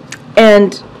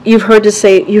you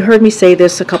heard me say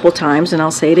this a couple times, and I'll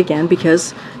say it again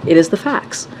because it is the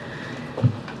facts.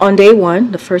 On day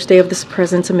one, the first day of this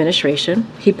president's administration,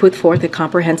 he put forth a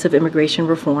comprehensive immigration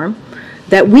reform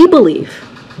that we believe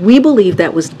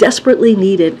that was desperately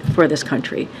needed for this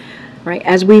country, right?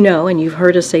 As we know, and you've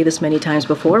heard us say this many times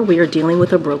before, we are dealing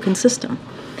with a broken system.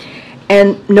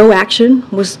 And no action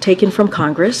was taken from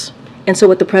Congress. And so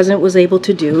what the president was able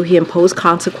to do, he imposed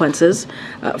consequences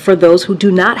for those who do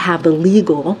not have the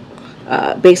legal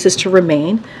basis to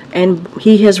remain. And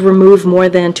he has removed more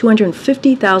than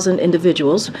 250,000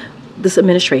 individuals. This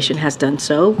administration has done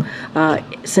so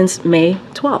since May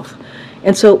 12th.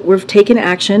 And so we've taken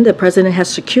action. The president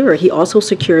has secured. He also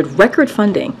secured record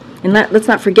funding. And let's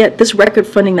not forget, this record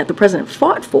funding that the president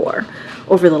fought for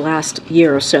over the last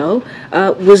year or so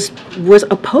was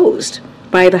opposed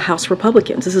by the House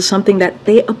Republicans. This is something that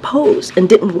they opposed and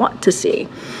didn't want to see.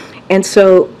 And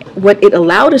so what it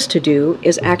allowed us to do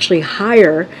is actually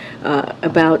hire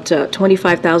about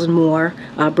 25,000 more,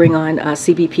 bring on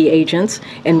CBP agents,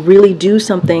 and really do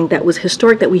something that was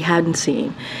historic that we hadn't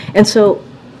seen. And so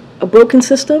a broken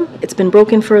system. It's been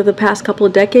broken for the past couple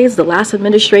of decades. The last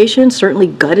administration certainly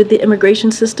gutted the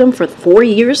immigration system for 4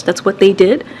 years. That's what they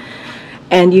did.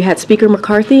 And you had Speaker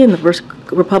McCarthy and the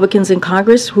Republicans in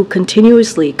Congress who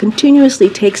continuously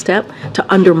take steps to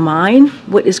undermine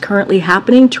what is currently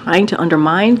happening, trying to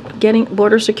undermine getting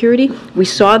border security. We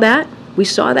saw that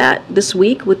this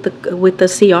week with the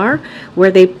CR,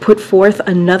 where they put forth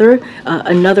another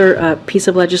piece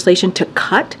of legislation to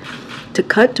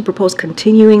propose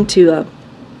continuing to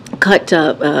cut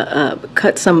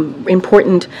some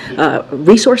important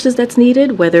resources that's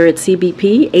needed, whether it's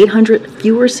CBP. 800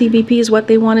 fewer CBP is what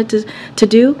they wanted to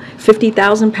do.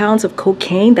 50,000 pounds of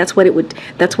cocaine. That's what it would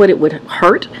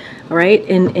hurt. Right,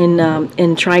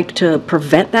 in trying to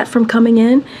prevent that from coming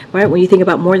in, right? When you think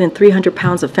about more than 300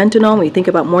 pounds of fentanyl, when you think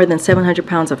about more than 700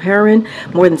 pounds of heroin,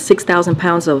 more than 6,000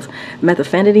 pounds of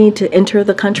methamphetamine to enter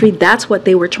the country, that's what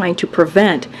they were trying to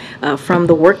prevent from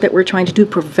the work that we're trying to do,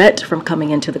 prevent from coming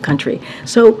into the country.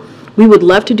 So we would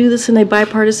love to do this in a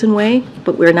bipartisan way,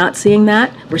 but we're not seeing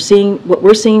that. What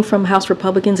we're seeing from House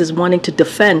Republicans is wanting to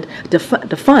defund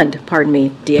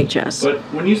DHS. But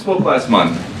when you spoke last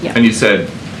month, Yeah. and you said,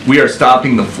 we are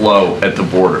stopping the flow at the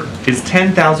border. Is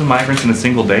 10,000 migrants in a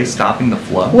single day stopping the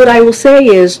flow? What I will say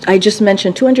is, I just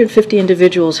mentioned 250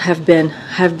 individuals have been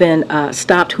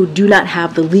stopped who do not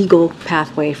have the legal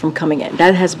pathway from coming in.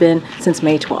 That has been since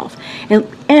May 12th.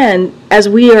 And as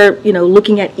we are,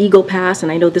 looking at Eagle Pass,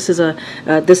 and I know this is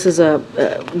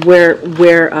where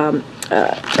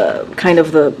kind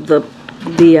of the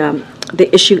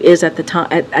issue is at the time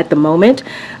at the moment.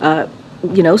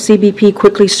 CBP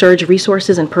quickly surged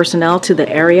resources and personnel to the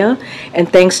area, and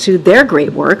thanks to their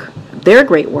great work,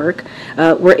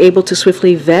 we're able to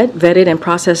swiftly vetted and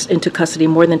process into custody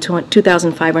more than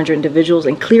 2,500 individuals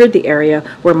and cleared the area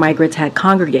where migrants had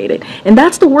congregated. And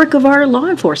that's the work of our law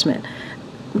enforcement.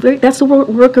 That's the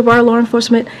work of our law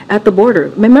enforcement at the border.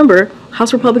 Remember,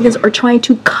 House Republicans are trying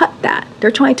to cut that. They're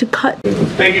trying to cut.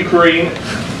 Thank you, Karine.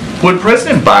 Would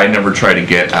President Biden ever try to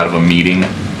get out of a meeting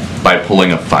by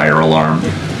pulling a fire alarm?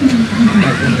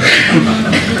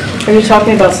 Are you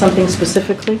talking about something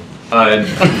specifically? A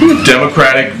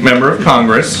Democratic member of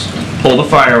Congress pulled a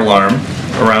fire alarm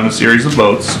around a series of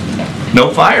boats. No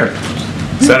fire.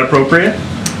 Is that appropriate?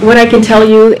 What I can tell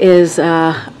you is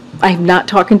I'm not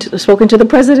spoken to the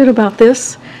president about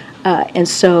this, and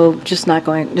so just not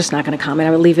going to comment.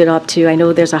 I will leave it up to. I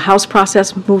know there's a House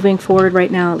process moving forward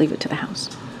right now. I'll leave it to the House.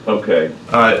 Okay.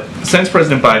 Since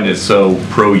President Biden is so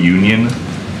pro-union,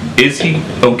 is he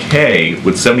okay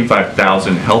with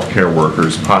 75,000 healthcare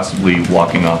workers possibly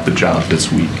walking off the job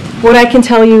this week? What I can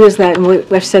tell you is that, and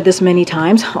I've said this many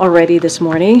times already this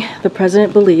morning, the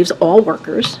president believes all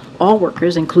workers,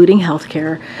 including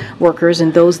healthcare workers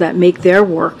and those that make their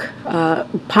work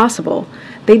possible,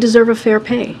 they deserve a fair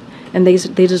pay. And they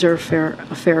deserve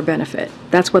a fair benefit.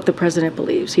 That's what the president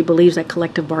believes. He believes that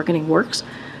collective bargaining works.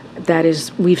 That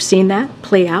is, we've seen that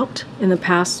play out in the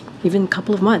past even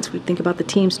couple of months. We think about the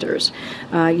Teamsters.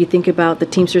 You think about the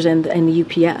Teamsters and the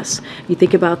UPS. You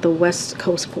think about the West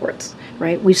Coast ports,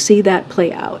 right? We see that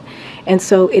play out. And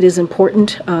so it is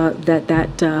important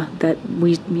that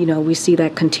we see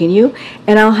that continue.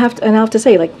 And I'll have to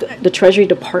say, like the Treasury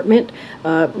Department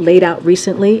laid out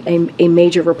recently a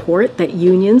major report that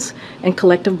unions and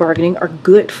collective bargaining are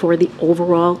good for the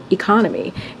overall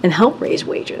economy and help raise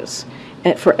wages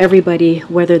for everybody,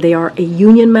 whether they are a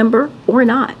union member or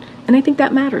not. And I think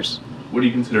that matters. Would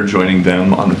you consider joining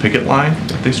them on the picket line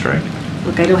if they strike?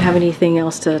 Look, I don't have anything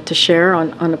else to share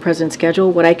on the president's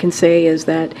schedule. What I can say is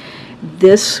that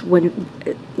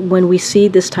when we see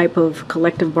this type of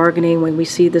collective bargaining, when we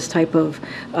see this type of,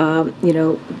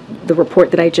 the report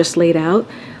that I just laid out,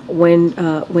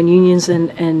 when unions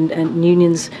and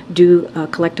unions do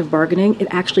collective bargaining, it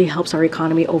actually helps our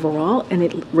economy overall, and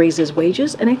it raises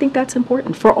wages, and I think that's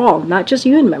important for all, not just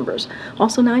union members,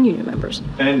 also non-union members.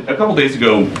 And a couple days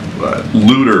ago,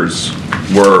 looters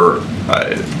were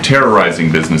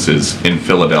terrorizing businesses in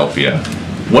Philadelphia.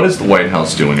 What is the White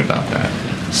House doing about that?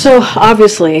 So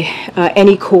obviously,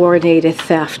 any coordinated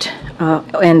theft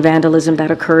and vandalism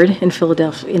that occurred in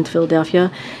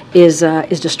Philadelphia is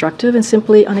destructive and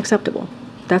simply unacceptable.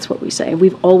 That's what we say.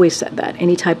 We've always said that.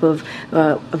 Any type of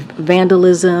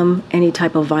vandalism, any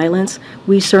type of violence,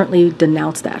 we certainly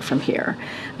denounce that from here.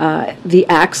 The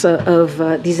acts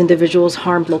of these individuals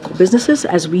harmed local businesses,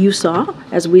 as we saw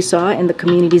in the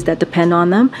communities that depend on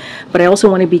them. But I also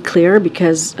want to be clear,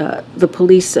 because the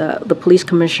police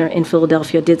commissioner in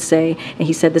Philadelphia did say, and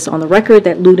he said this on the record,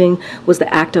 that looting was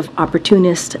the act of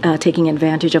opportunists taking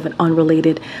advantage of an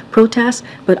unrelated protest.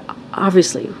 But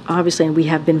obviously, and we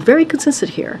have been very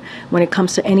consistent here when it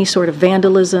comes to any sort of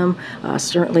vandalism,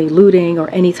 certainly looting or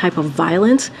any type of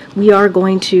violence. We are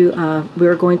going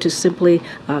to simply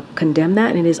condemn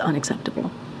that, and it is unacceptable.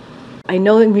 I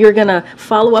know you're going to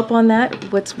follow up on that.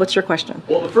 What's your question?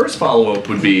 Well, the first follow-up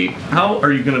would be, how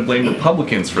are you going to blame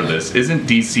Republicans for this? Isn't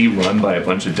D.C. run by a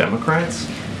bunch of Democrats?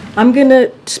 I'm going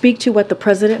to speak to what the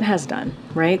president has done,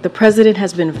 right? The president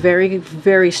has been very,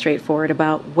 very straightforward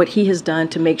about what he has done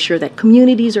to make sure that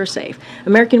communities are safe.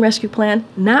 American Rescue Plan,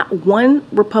 not one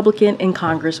Republican in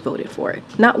Congress voted for it.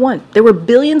 Not one. There were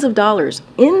billions of dollars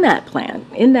in that plan,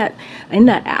 in that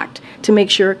act, to make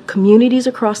sure communities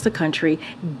across the country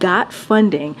got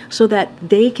funding so that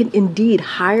they can indeed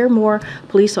hire more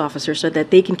police officers so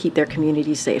that they can keep their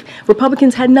communities safe.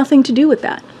 Republicans had nothing to do with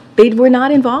that. They were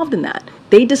not involved in that.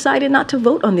 They decided not to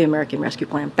vote on the American Rescue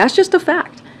Plan. That's just a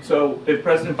fact. So if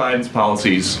President Biden's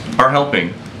policies are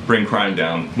helping bring crime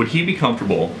down, would he be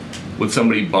comfortable with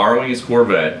somebody borrowing his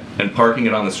Corvette and parking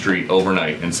it on the street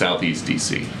overnight in Southeast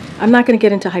D.C.? I'm not going to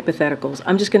get into hypotheticals.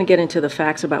 I'm just going to get into the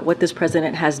facts about what this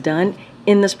president has done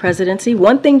in this presidency.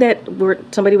 One thing that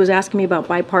somebody was asking me about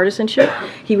bipartisanship,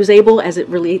 he was able, as it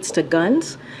relates to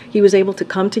guns, he was able to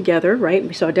come together, right?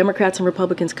 We saw Democrats and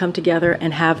Republicans come together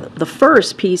and have the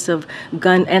first piece of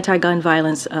anti-gun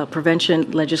violence prevention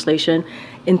legislation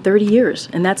in 30 years.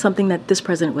 And that's something that this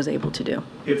president was able to do.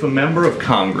 If a member of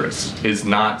Congress is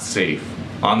not safe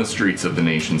on the streets of the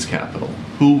nation's capital,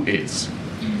 who is?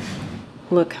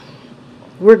 Look,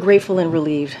 we're grateful and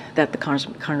relieved that the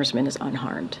congressman is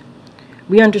unharmed.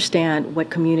 We understand what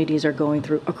communities are going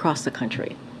through across the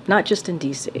country, not just in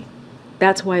D.C.,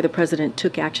 That's why the president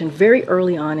took action very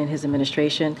early on in his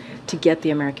administration to get the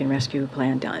American Rescue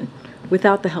Plan done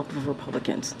without the help of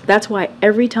Republicans. That's why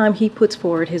every time he puts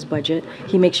forward his budget,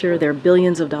 he makes sure there are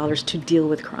billions of dollars to deal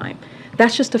with crime.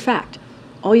 That's just a fact.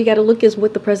 All you got to look is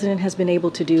what the president has been able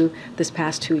to do this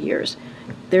past 2 years.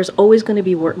 There's always going to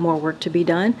be more work to be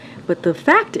done, but the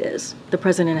fact is the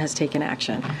president has taken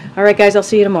action. All right, guys, I'll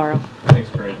see you tomorrow.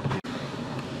 Thanks, Karine.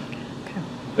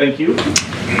 Thank you.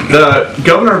 The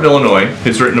governor of Illinois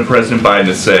has written to President Biden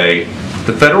to say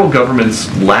the federal government's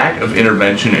lack of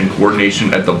intervention and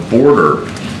coordination at the border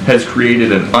has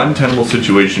created an untenable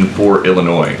situation for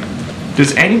Illinois.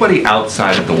 Does anybody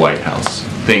outside of the White House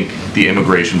think the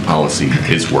immigration policy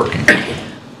is working?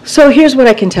 So here's what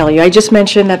I can tell you. I just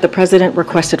mentioned that the president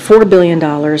requested $4 billion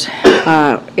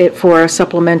for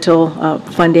supplemental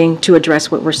funding to address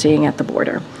what we're seeing at the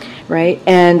border, right?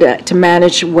 And to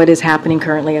manage what is happening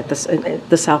currently at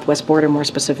the southwest border more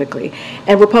specifically.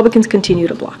 And Republicans continue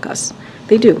to block us.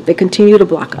 They do. They continue to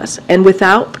block us. And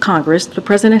without Congress, the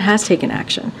president has taken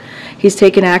action. He's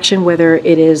taken action whether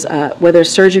it is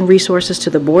surging resources to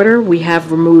the border. We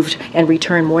have removed and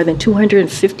returned more than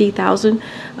 250,000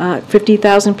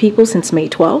 people since May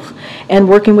 12th, and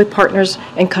working with partners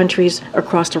and countries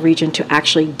across the region to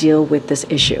actually deal with this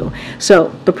issue.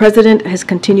 So the president has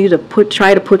continued to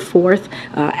try to put forth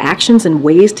actions and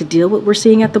ways to deal with what we're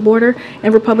seeing at the border,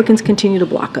 and Republicans continue to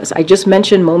block us. I just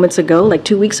mentioned moments ago, like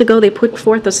 2 weeks ago, they put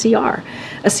forth a CR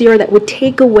that would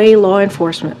take away law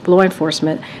enforcement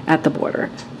at the border.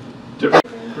 Thank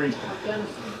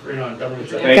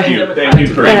you,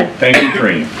 Karine. Thank you,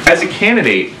 Karine. As a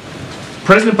candidate,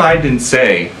 President Biden didn't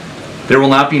say there will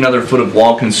not be another foot of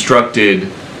wall constructed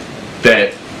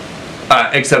that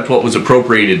except what was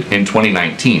appropriated in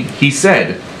 2019. He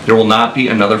said there will not be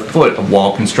another foot of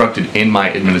wall constructed in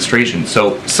my administration.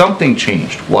 So something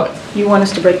changed. What? You want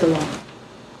us to break the law?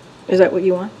 Is that what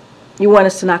you want? You want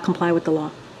us to not comply with the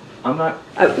law? I'm not.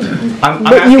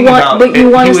 But you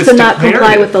want us to not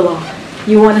comply with the law.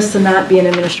 You want us to not be in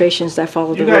administrations that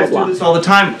follow the rule of law. You guys do this all the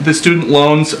time. The student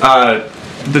loans,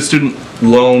 the student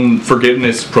loan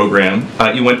forgiveness program.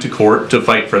 You went to court to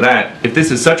fight for that. If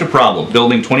this is such a problem,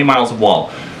 building 20 miles of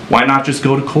wall, why not just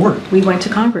go to court? We went to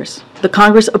Congress. The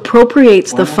Congress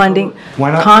appropriates the funding.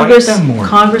 Why not Congress, fight them more?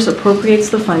 Congress appropriates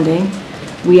the funding.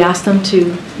 We asked them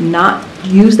to not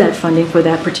use that funding for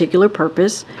that particular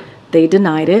purpose. They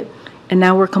denied it, and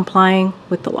now we're complying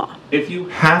with the law. If you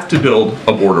have to build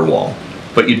a border wall,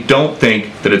 but you don't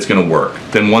think that it's going to work,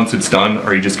 then once it's done,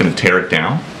 are you just going to tear it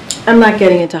down? I'm not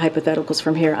getting into hypotheticals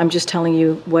from here. I'm just telling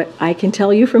you what I can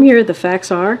tell you from here. The facts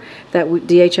are that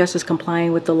DHS is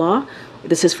complying with the law.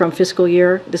 This is from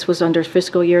this was under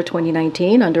fiscal year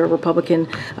 2019 under Republican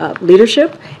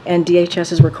leadership, and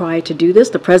DHS is required to do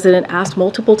this. The president asked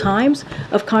multiple times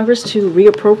of Congress to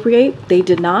reappropriate. They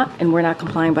did not, and we're not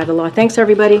complying by the law. Thanks,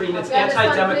 everybody. It's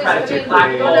anti-democratic to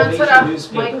blackball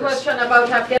newspapers.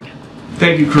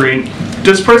 Thank you, Karine.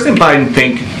 Does President Biden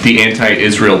think the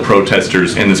anti-Israel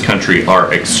protesters in this country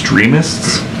are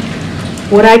extremists?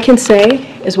 What I can say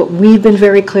is what we've been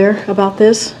very clear about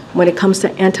this. When it comes to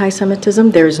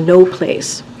anti-Semitism, there is no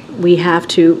place. We have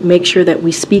to make sure that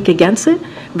we speak against it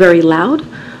very loud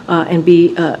and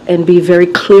be very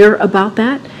clear about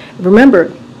that. Remember,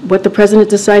 what the president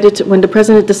decided to, when the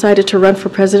president decided to run for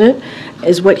president,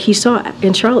 is what he saw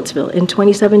in Charlottesville in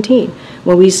 2017,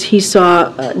 when he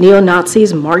saw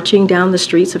neo-Nazis marching down the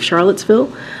streets of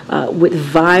Charlottesville with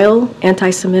vile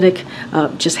anti-Semitic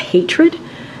just hatred.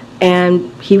 And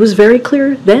he was very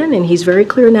clear then, and he's very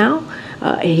clear now.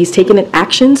 He's taken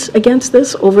actions against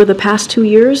this over the past 2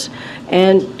 years,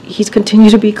 and he's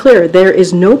continued to be clear. There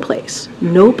is no place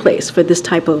for this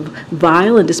type of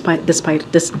vile and despite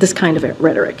this kind of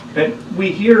rhetoric. And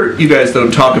we hear you guys, though,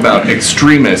 talk about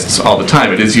extremists all the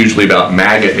time. It is usually about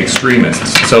MAGA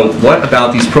extremists. So what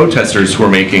about these protesters who are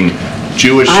making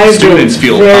Jewish students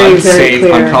feel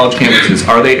unsafe on college campuses?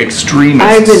 Are they extremists?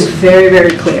 I've been very,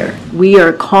 very clear. We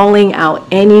are calling out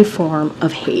any form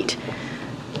of hate.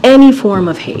 Any form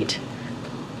of hate.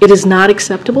 It is not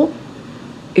acceptable.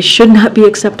 It should not be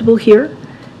acceptable here,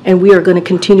 and we are going to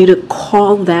continue to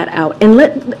call that out. And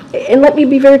let me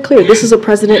be very clear. This is a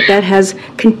president that has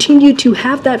continued to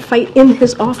have that fight in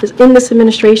his office, in this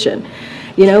administration.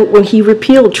 You know, when he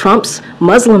repealed Trump's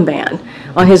Muslim ban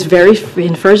on his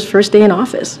first day in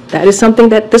office, that is something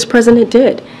that this president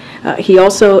did. He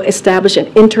also established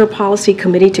an inter-policy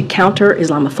committee to counter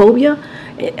Islamophobia,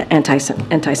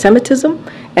 anti-Semitism,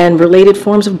 and related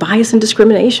forms of bias and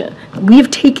discrimination. We have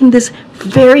taken this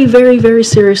very, very, very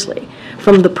seriously,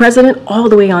 from the president all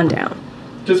the way on down.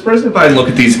 does President Biden look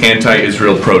at these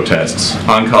anti-Israel protests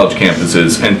on college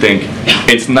campuses and think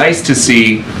it's nice to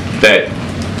see that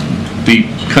the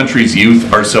country's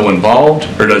youth are so involved,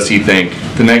 or does he think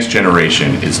the next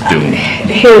generation is doomed?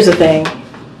 Here's the thing.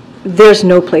 There's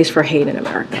no place for hate in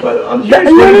America. I'm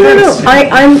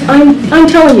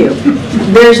telling you,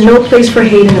 there's no place for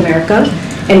hate in America,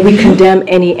 and we condemn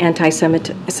any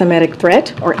anti-Semitic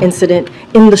threat or incident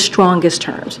in the strongest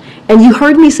terms. And you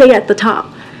heard me say at the top,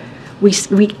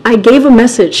 I gave a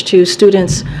message to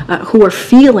students who are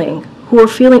feeling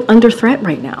under threat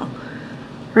right now,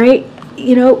 right?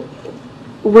 You know,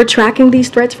 we're tracking these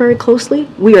threats very closely.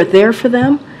 We are there for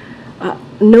them.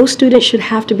 No student should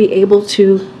have to be able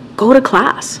to go to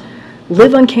class,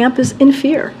 live on campus in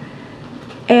fear.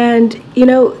 And, you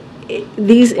know,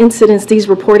 these incidents, these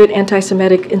reported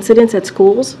anti-Semitic incidents at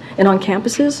schools and on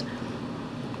campuses,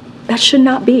 that should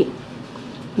not be.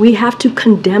 We have to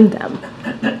condemn them.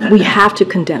 We have to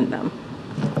condemn them.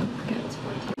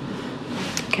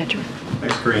 Catcher.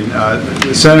 Thanks, Karine.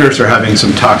 The senators are having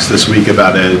some talks this week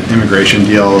about an immigration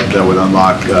deal that would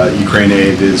unlock Ukraine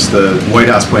aid. Is the White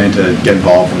House planning to get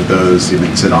involved with those,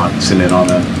 even sit in on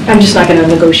them? I'm just not going to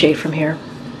negotiate from here.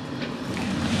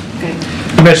 Okay.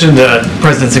 You mentioned the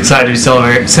president's excited to be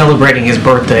celebrating his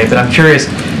birthday, but I'm curious,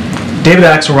 David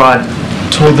Axelrod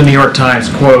told the New York Times,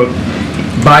 quote,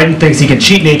 Biden thinks he can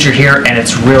cheat nature here and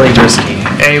it's really risky.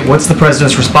 A, what's the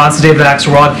president's response to David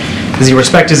Axelrod? Does he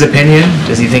respect his opinion?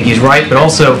 Does he think he's right? But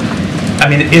also, I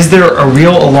mean, is there a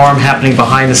real alarm happening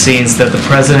behind the scenes that the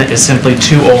president is simply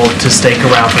too old to stake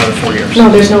around for another 4 years? No,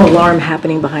 there's no alarm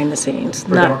happening behind the scenes.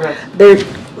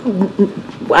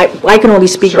 I can only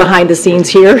speak behind the scenes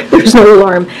here. There's no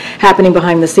alarm happening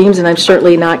behind the scenes, and I'm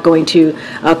certainly not going to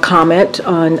comment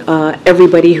on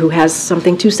everybody who has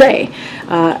something to say.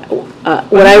 David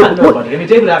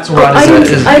Axelrod I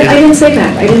didn't say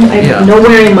that.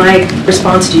 Nowhere in my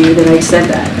response to you that I said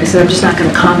that. I said I'm just not going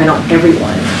to comment on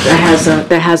everyone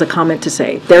that has a comment to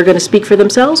say. They're going to speak for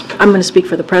themselves. I'm going to speak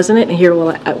for the president, and here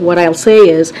what I'll say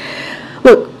is,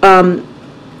 look.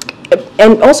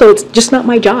 And also, it's just not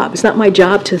my job. It's not my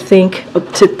job to think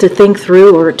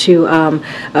through or to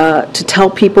tell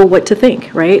people what to think,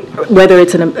 right? Whether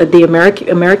it's the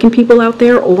American people out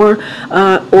there or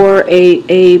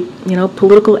a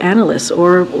political analyst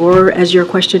or as your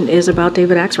question is about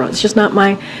David Axelrod. It's just not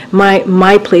my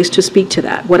place to speak to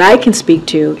that. What I can speak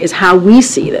to is how we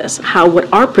see this,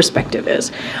 what our perspective is.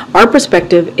 Our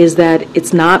perspective is that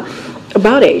it's not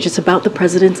about age. It's about the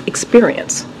president's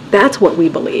experience. That's what we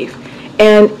believe.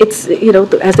 And it's,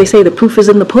 as they say, the proof is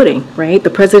in the pudding, right? The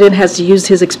president has used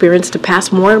his experience to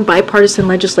pass more bipartisan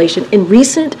legislation in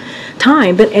recent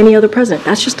time than any other president.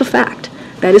 That's just a fact.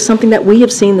 That is something that we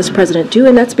have seen this president do,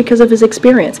 and that's because of his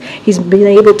experience. He's been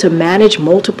able to manage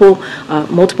multiple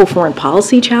foreign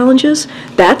policy challenges.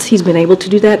 He's been able to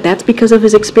do that. That's because of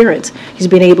his experience. He's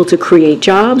been able to create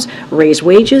jobs, raise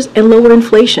wages, and lower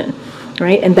inflation.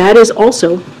 Right, and that is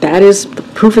the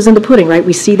proof is in the pudding, right?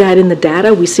 We see that in the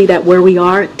data. We see that where we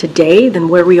are today than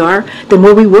where we were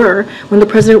when the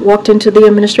president walked into the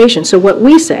administration. So what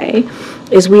we say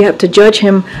is we have to judge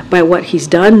him by what he's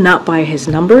done, not by his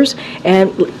numbers.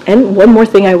 And one more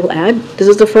thing I will add: this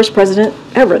is the first president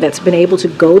ever that's been able to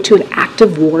go to an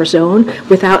active war zone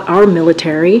without our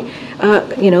military,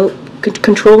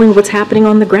 controlling what's happening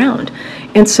on the ground.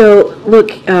 And so,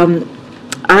 look,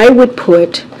 I would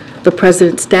put the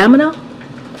president's stamina,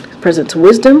 the president's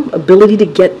wisdom, ability to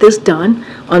get this done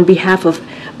on behalf of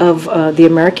the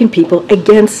American people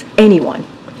against anyone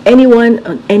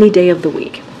on any day of the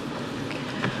week.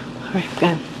 All right, go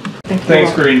ahead.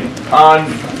 Thanks, Karine. On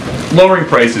lowering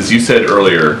prices, you said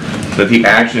earlier that the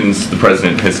actions the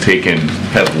president has taken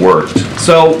have worked.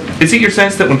 So is it your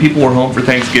sense that when people were home for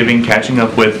Thanksgiving, catching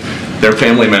up with their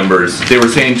family members, they were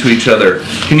saying to each other,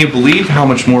 can you believe how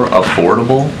much more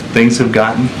affordable things have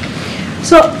gotten?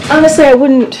 So honestly, I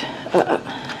wouldn't,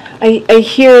 I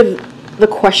hear the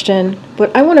question,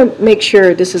 but I want to make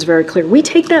sure this is very clear. We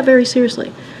take that very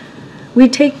seriously. We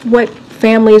take what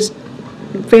families,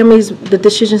 the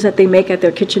decisions that they make at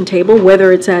their kitchen table,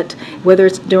 whether it's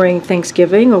during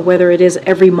Thanksgiving or whether it is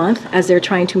every month as they're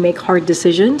trying to make hard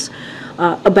decisions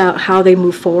about how they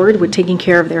move forward with taking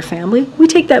care of their family. We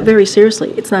take that very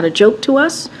seriously. It's not a joke to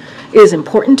us. It is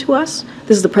important to us.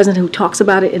 This is the president who talks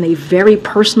about it in a very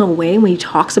personal way when he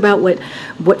talks about what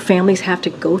families have to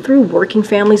go through, working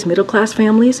families, middle-class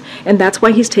families, and that's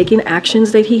why he's taking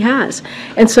actions that he has.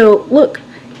 And so, look,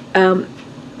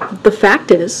 the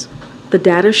fact is, the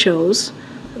data shows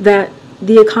that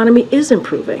the economy is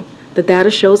improving. The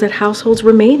data shows that households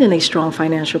remain in a strong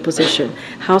financial position.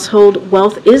 Household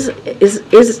wealth is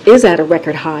at a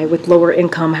record high, with lower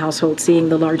income households seeing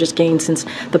the largest gain since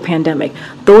the pandemic.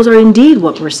 Those are indeed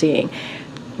what we're seeing.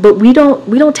 But we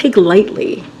don't take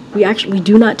lightly. We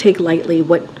do not take lightly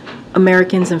what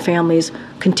Americans and families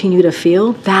continue to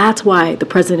feel. That's why the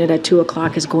president at 2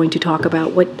 o'clock is going to talk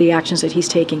about what the actions that he's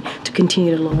taking to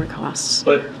continue to lower costs.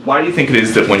 But why do you think it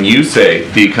is that when you say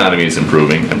the economy is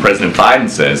improving and President Biden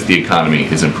says the economy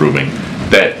is improving,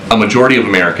 that a majority of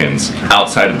Americans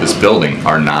outside of this building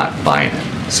are not buying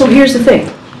it? So here's the thing.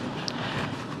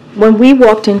 When we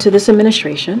walked into this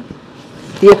administration,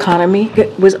 the economy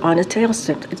was on a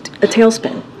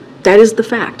tailspin. That is the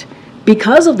fact.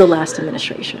 Because of the last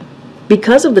administration,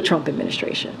 because of the Trump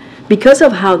administration, because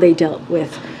of how they dealt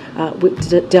with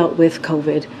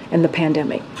COVID and the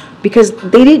pandemic, because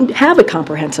they didn't have a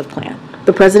comprehensive plan.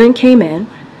 The president came in,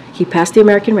 he passed the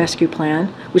American Rescue Plan,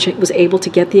 which was able to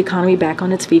get the economy back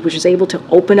on its feet, which was able to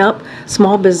open up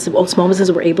small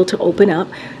businesses were able to open up,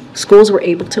 schools were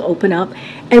able to open up,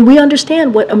 and we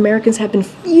understand what Americans have been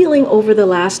feeling over the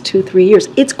last 2-3 years.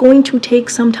 It's going to take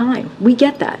some time. We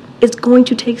get that. It's going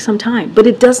to take some time, but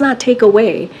it does not take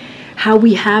away how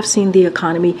we have seen the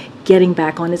economy getting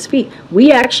back on its feet.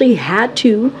 We actually had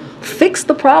to fix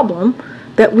the problem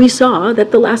that we saw that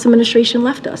the last administration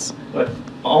left us. But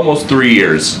almost 3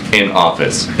 years in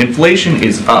office, inflation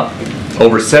is up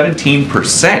over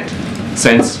 17%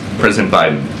 since President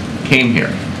Biden came here.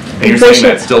 And you're saying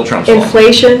that's still Trump's fault?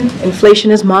 Inflation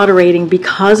is moderating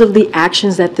because of the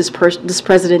actions that this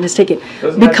president has taken.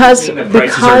 Doesn't that mean that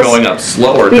prices are going up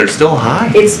slower? They're still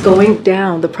high. It's going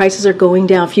down. The prices are going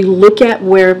down. If you look at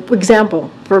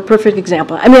for a perfect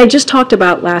example, I mean, I just talked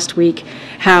about last week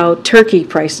how turkey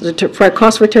prices, the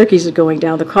cost for turkeys is going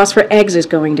down, the cost for eggs is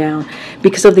going down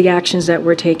because of the actions that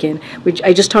were taken.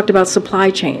 I just talked about supply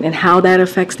chain and how that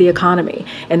affects the economy,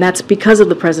 and that's because of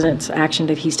the president's action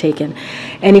that he's taken.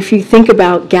 And if you think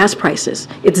about gas prices,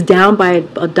 it's down by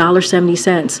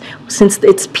 $1.70 since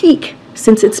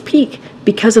its peak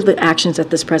because of the actions that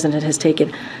this president has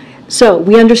taken. So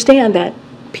we understand that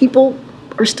people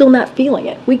are still not feeling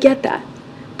it. We get that.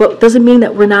 But doesn't mean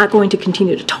that we're not going to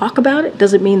continue to talk about it.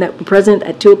 Doesn't mean that the president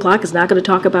at 2 o'clock is not going to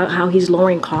talk about how he's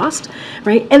lowering costs,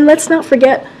 right? And let's not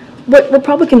forget what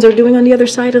Republicans are doing on the other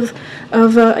side of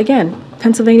again,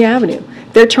 Pennsylvania Avenue.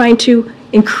 They're trying to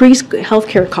increase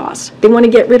healthcare costs. They want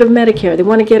to get rid of Medicare. They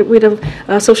want to get rid of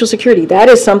Social Security. That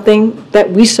is something that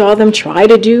we saw them try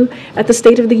to do at the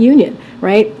State of the Union,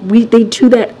 right? They do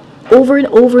that over and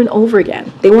over and over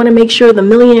again. They want to make sure the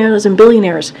millionaires and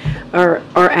billionaires are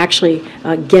actually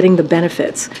getting the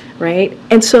benefits, right?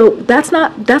 And so that's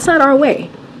not our way.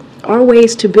 Our way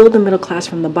is to build the middle class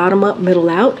from the bottom up, middle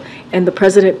out, and the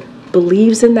president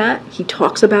believes in that. He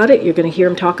talks about it. You're going to hear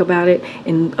him talk about it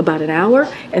in about an hour,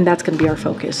 and that's going to be our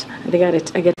focus. I get.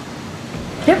 Yep.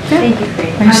 Thank you,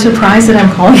 Karine. Are you surprised that I'm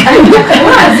calling?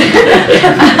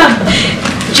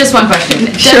 Just one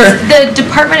question. Sure. Does the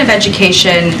Department of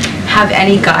Education have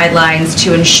any guidelines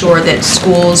to ensure that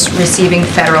schools receiving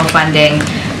federal funding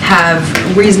have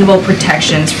reasonable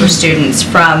protections for students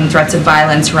from threats of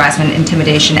violence, harassment,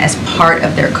 intimidation as part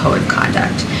of their code of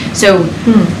conduct? So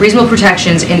reasonable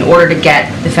protections in order to get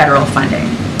the federal funding.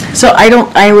 So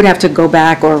I would have to go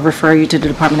back or refer you to the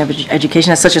Department of Education.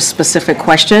 That's such a specific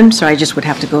question, so I just would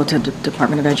have to go to the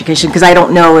Department of Education because I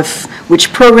don't know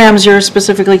which programs you're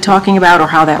specifically talking about or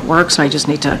how that works, so I just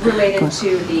need to... Related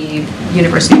to the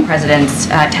university president's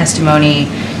testimony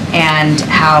and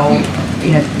how,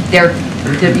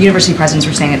 the university presidents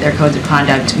were saying that their codes of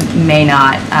conduct may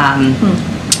not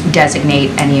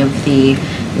designate any of the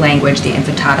language, the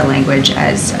infantata language,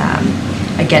 as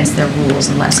against their rules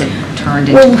unless it turned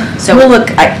into... Well, look,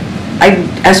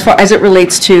 as far as it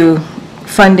relates to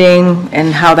funding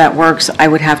and how that works, I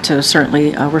would have to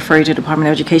certainly refer you to the Department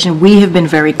of Education. We have been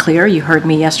very clear, you heard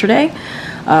me yesterday,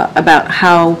 about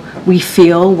how we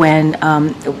feel when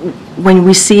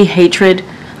we see hatred,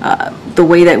 the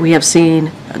way that we have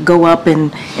seen go up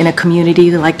in a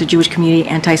community like the Jewish community,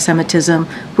 anti-Semitism.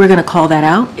 We're going to call that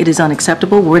out. It is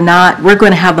unacceptable. We're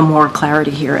going to have the moral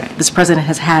clarity here. This president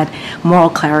has had moral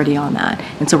clarity on that.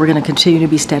 And so we're going to continue to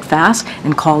be steadfast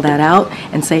and call that out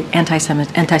and say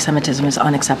anti-Semitism is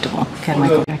unacceptable. Okay,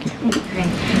 Michael, thank you.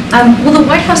 Will the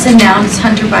White House announce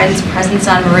Hunter Biden's presence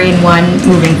on Marine One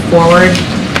moving forward?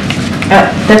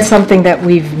 That's something that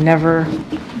we've never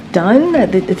done.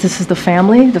 This is the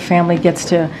family. The family gets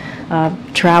to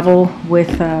travel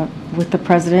with the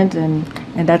president, and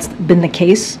that's been the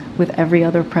case with every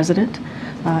other president.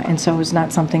 And so it's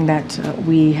not something that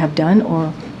we have done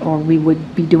or we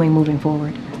would be doing moving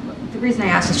forward. The reason I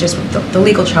ask is just with the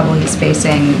legal trouble he's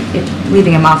facing,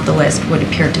 leaving him off the list would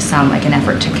appear to sound like an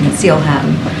effort to conceal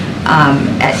him.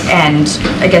 And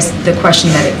I guess the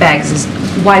question that it begs is,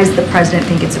 why does the president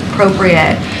think it's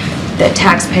appropriate that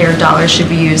taxpayer dollars should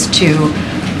be used to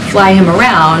fly him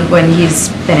around when he's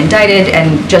been indicted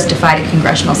and justified a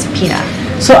congressional subpoena?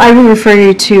 So I will refer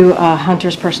you to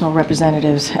Hunter's personal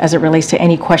representatives as it relates to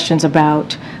any questions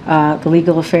about the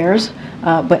legal affairs.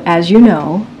 But as you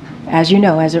know,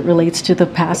 as it relates to the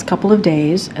past couple of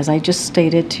days, as I just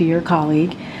stated to your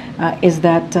colleague, is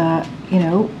that,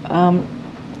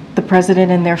 the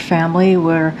president and their family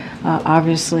were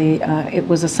obviously, it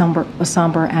was a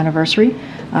somber anniversary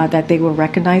that they were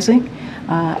recognizing.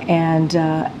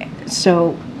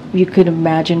 So you could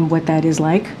imagine what that is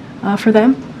like for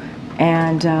them.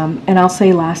 And I'll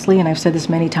say lastly, and I've said this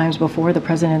many times before, the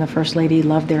President and the First Lady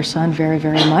love their son very,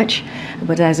 very much.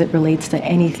 But as it relates to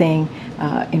anything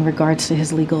in regards to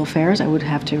his legal affairs, I would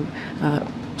have to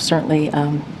certainly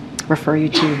refer you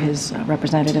to his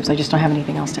representatives. I just don't have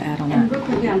anything else to add on that. And real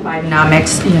quickly on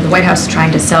Bidenomics, the White House is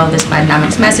trying to sell this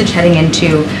Bidenomics message heading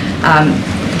into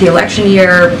the election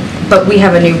year. But we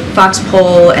have a new Fox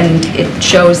poll, and it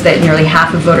shows that nearly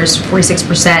half of voters,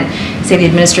 46%, say the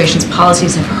administration's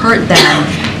policies have hurt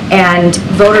them. And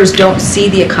voters don't see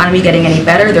the economy getting any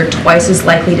better. They're twice as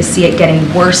likely to see it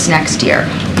getting worse next year.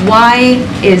 Why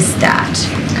is that?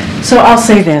 So I'll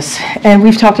say this, and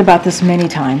we've talked about this many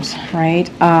times, right?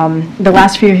 The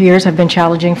last few years have been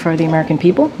challenging for the American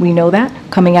people. We know that.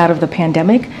 Coming out of the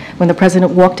pandemic, when the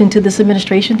president walked into this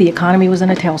administration, the economy was in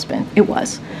a tailspin. It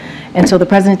was. And so the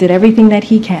president did everything that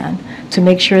he can to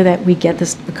make sure that we get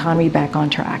this economy back on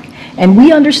track. And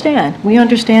we understand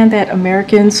that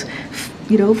Americans,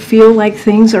 feel like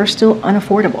things are still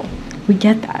unaffordable. We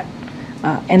get that.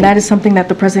 And that is something that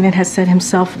the president has said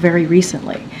himself very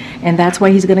recently. And that's why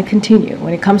he's going to continue.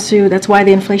 When it comes to, that's why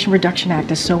the Inflation Reduction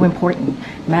Act is so important.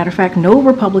 Matter of fact, no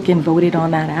Republican voted on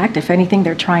that act. If anything,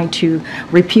 they're trying to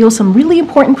repeal some really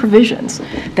important provisions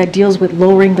that deals with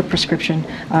lowering the prescription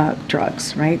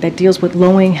drugs, right? That deals with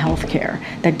lowering health care,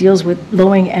 that deals with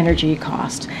lowering energy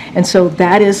costs. And so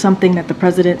that is something that the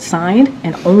president signed,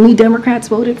 and only Democrats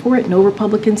voted for it, no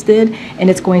Republicans did,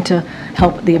 and it's going to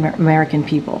help the American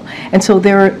people. And so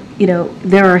there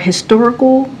are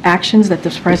historical actions that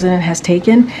this president has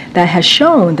taken that has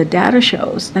shown, the data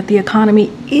shows, that the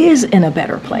economy is in a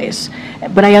better place.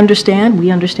 But we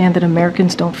understand that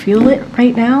Americans don't feel it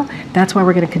right now. That's why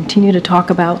we're going to continue to talk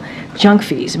about junk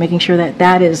fees, making sure that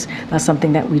that is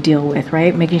something that we deal with,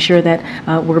 right? Making sure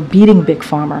that we're beating Big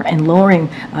Pharma and lowering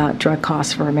drug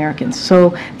costs for Americans.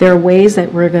 So there are ways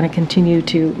that we're going to continue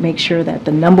to make sure that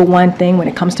the number one thing when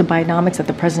it comes to Bidenomics that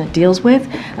the president deals with,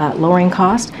 lowering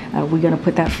costs, we're going to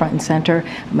put that front and center.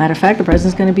 Matter of fact, the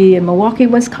president's going to be in Milwaukee,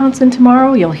 Wisconsin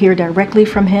tomorrow. You'll hear directly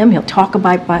from him. He'll talk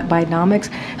about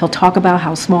Bidenomics. He'll talk about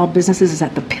how small businesses is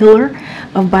at the pillar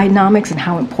of Bidenomics and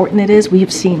how important it is. We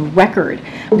have seen record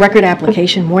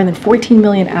application, more than 14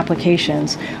 million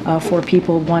applications for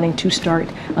people wanting to start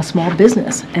a small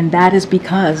business. And that is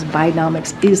because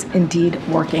Bidenomics is indeed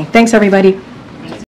working. Thanks, everybody.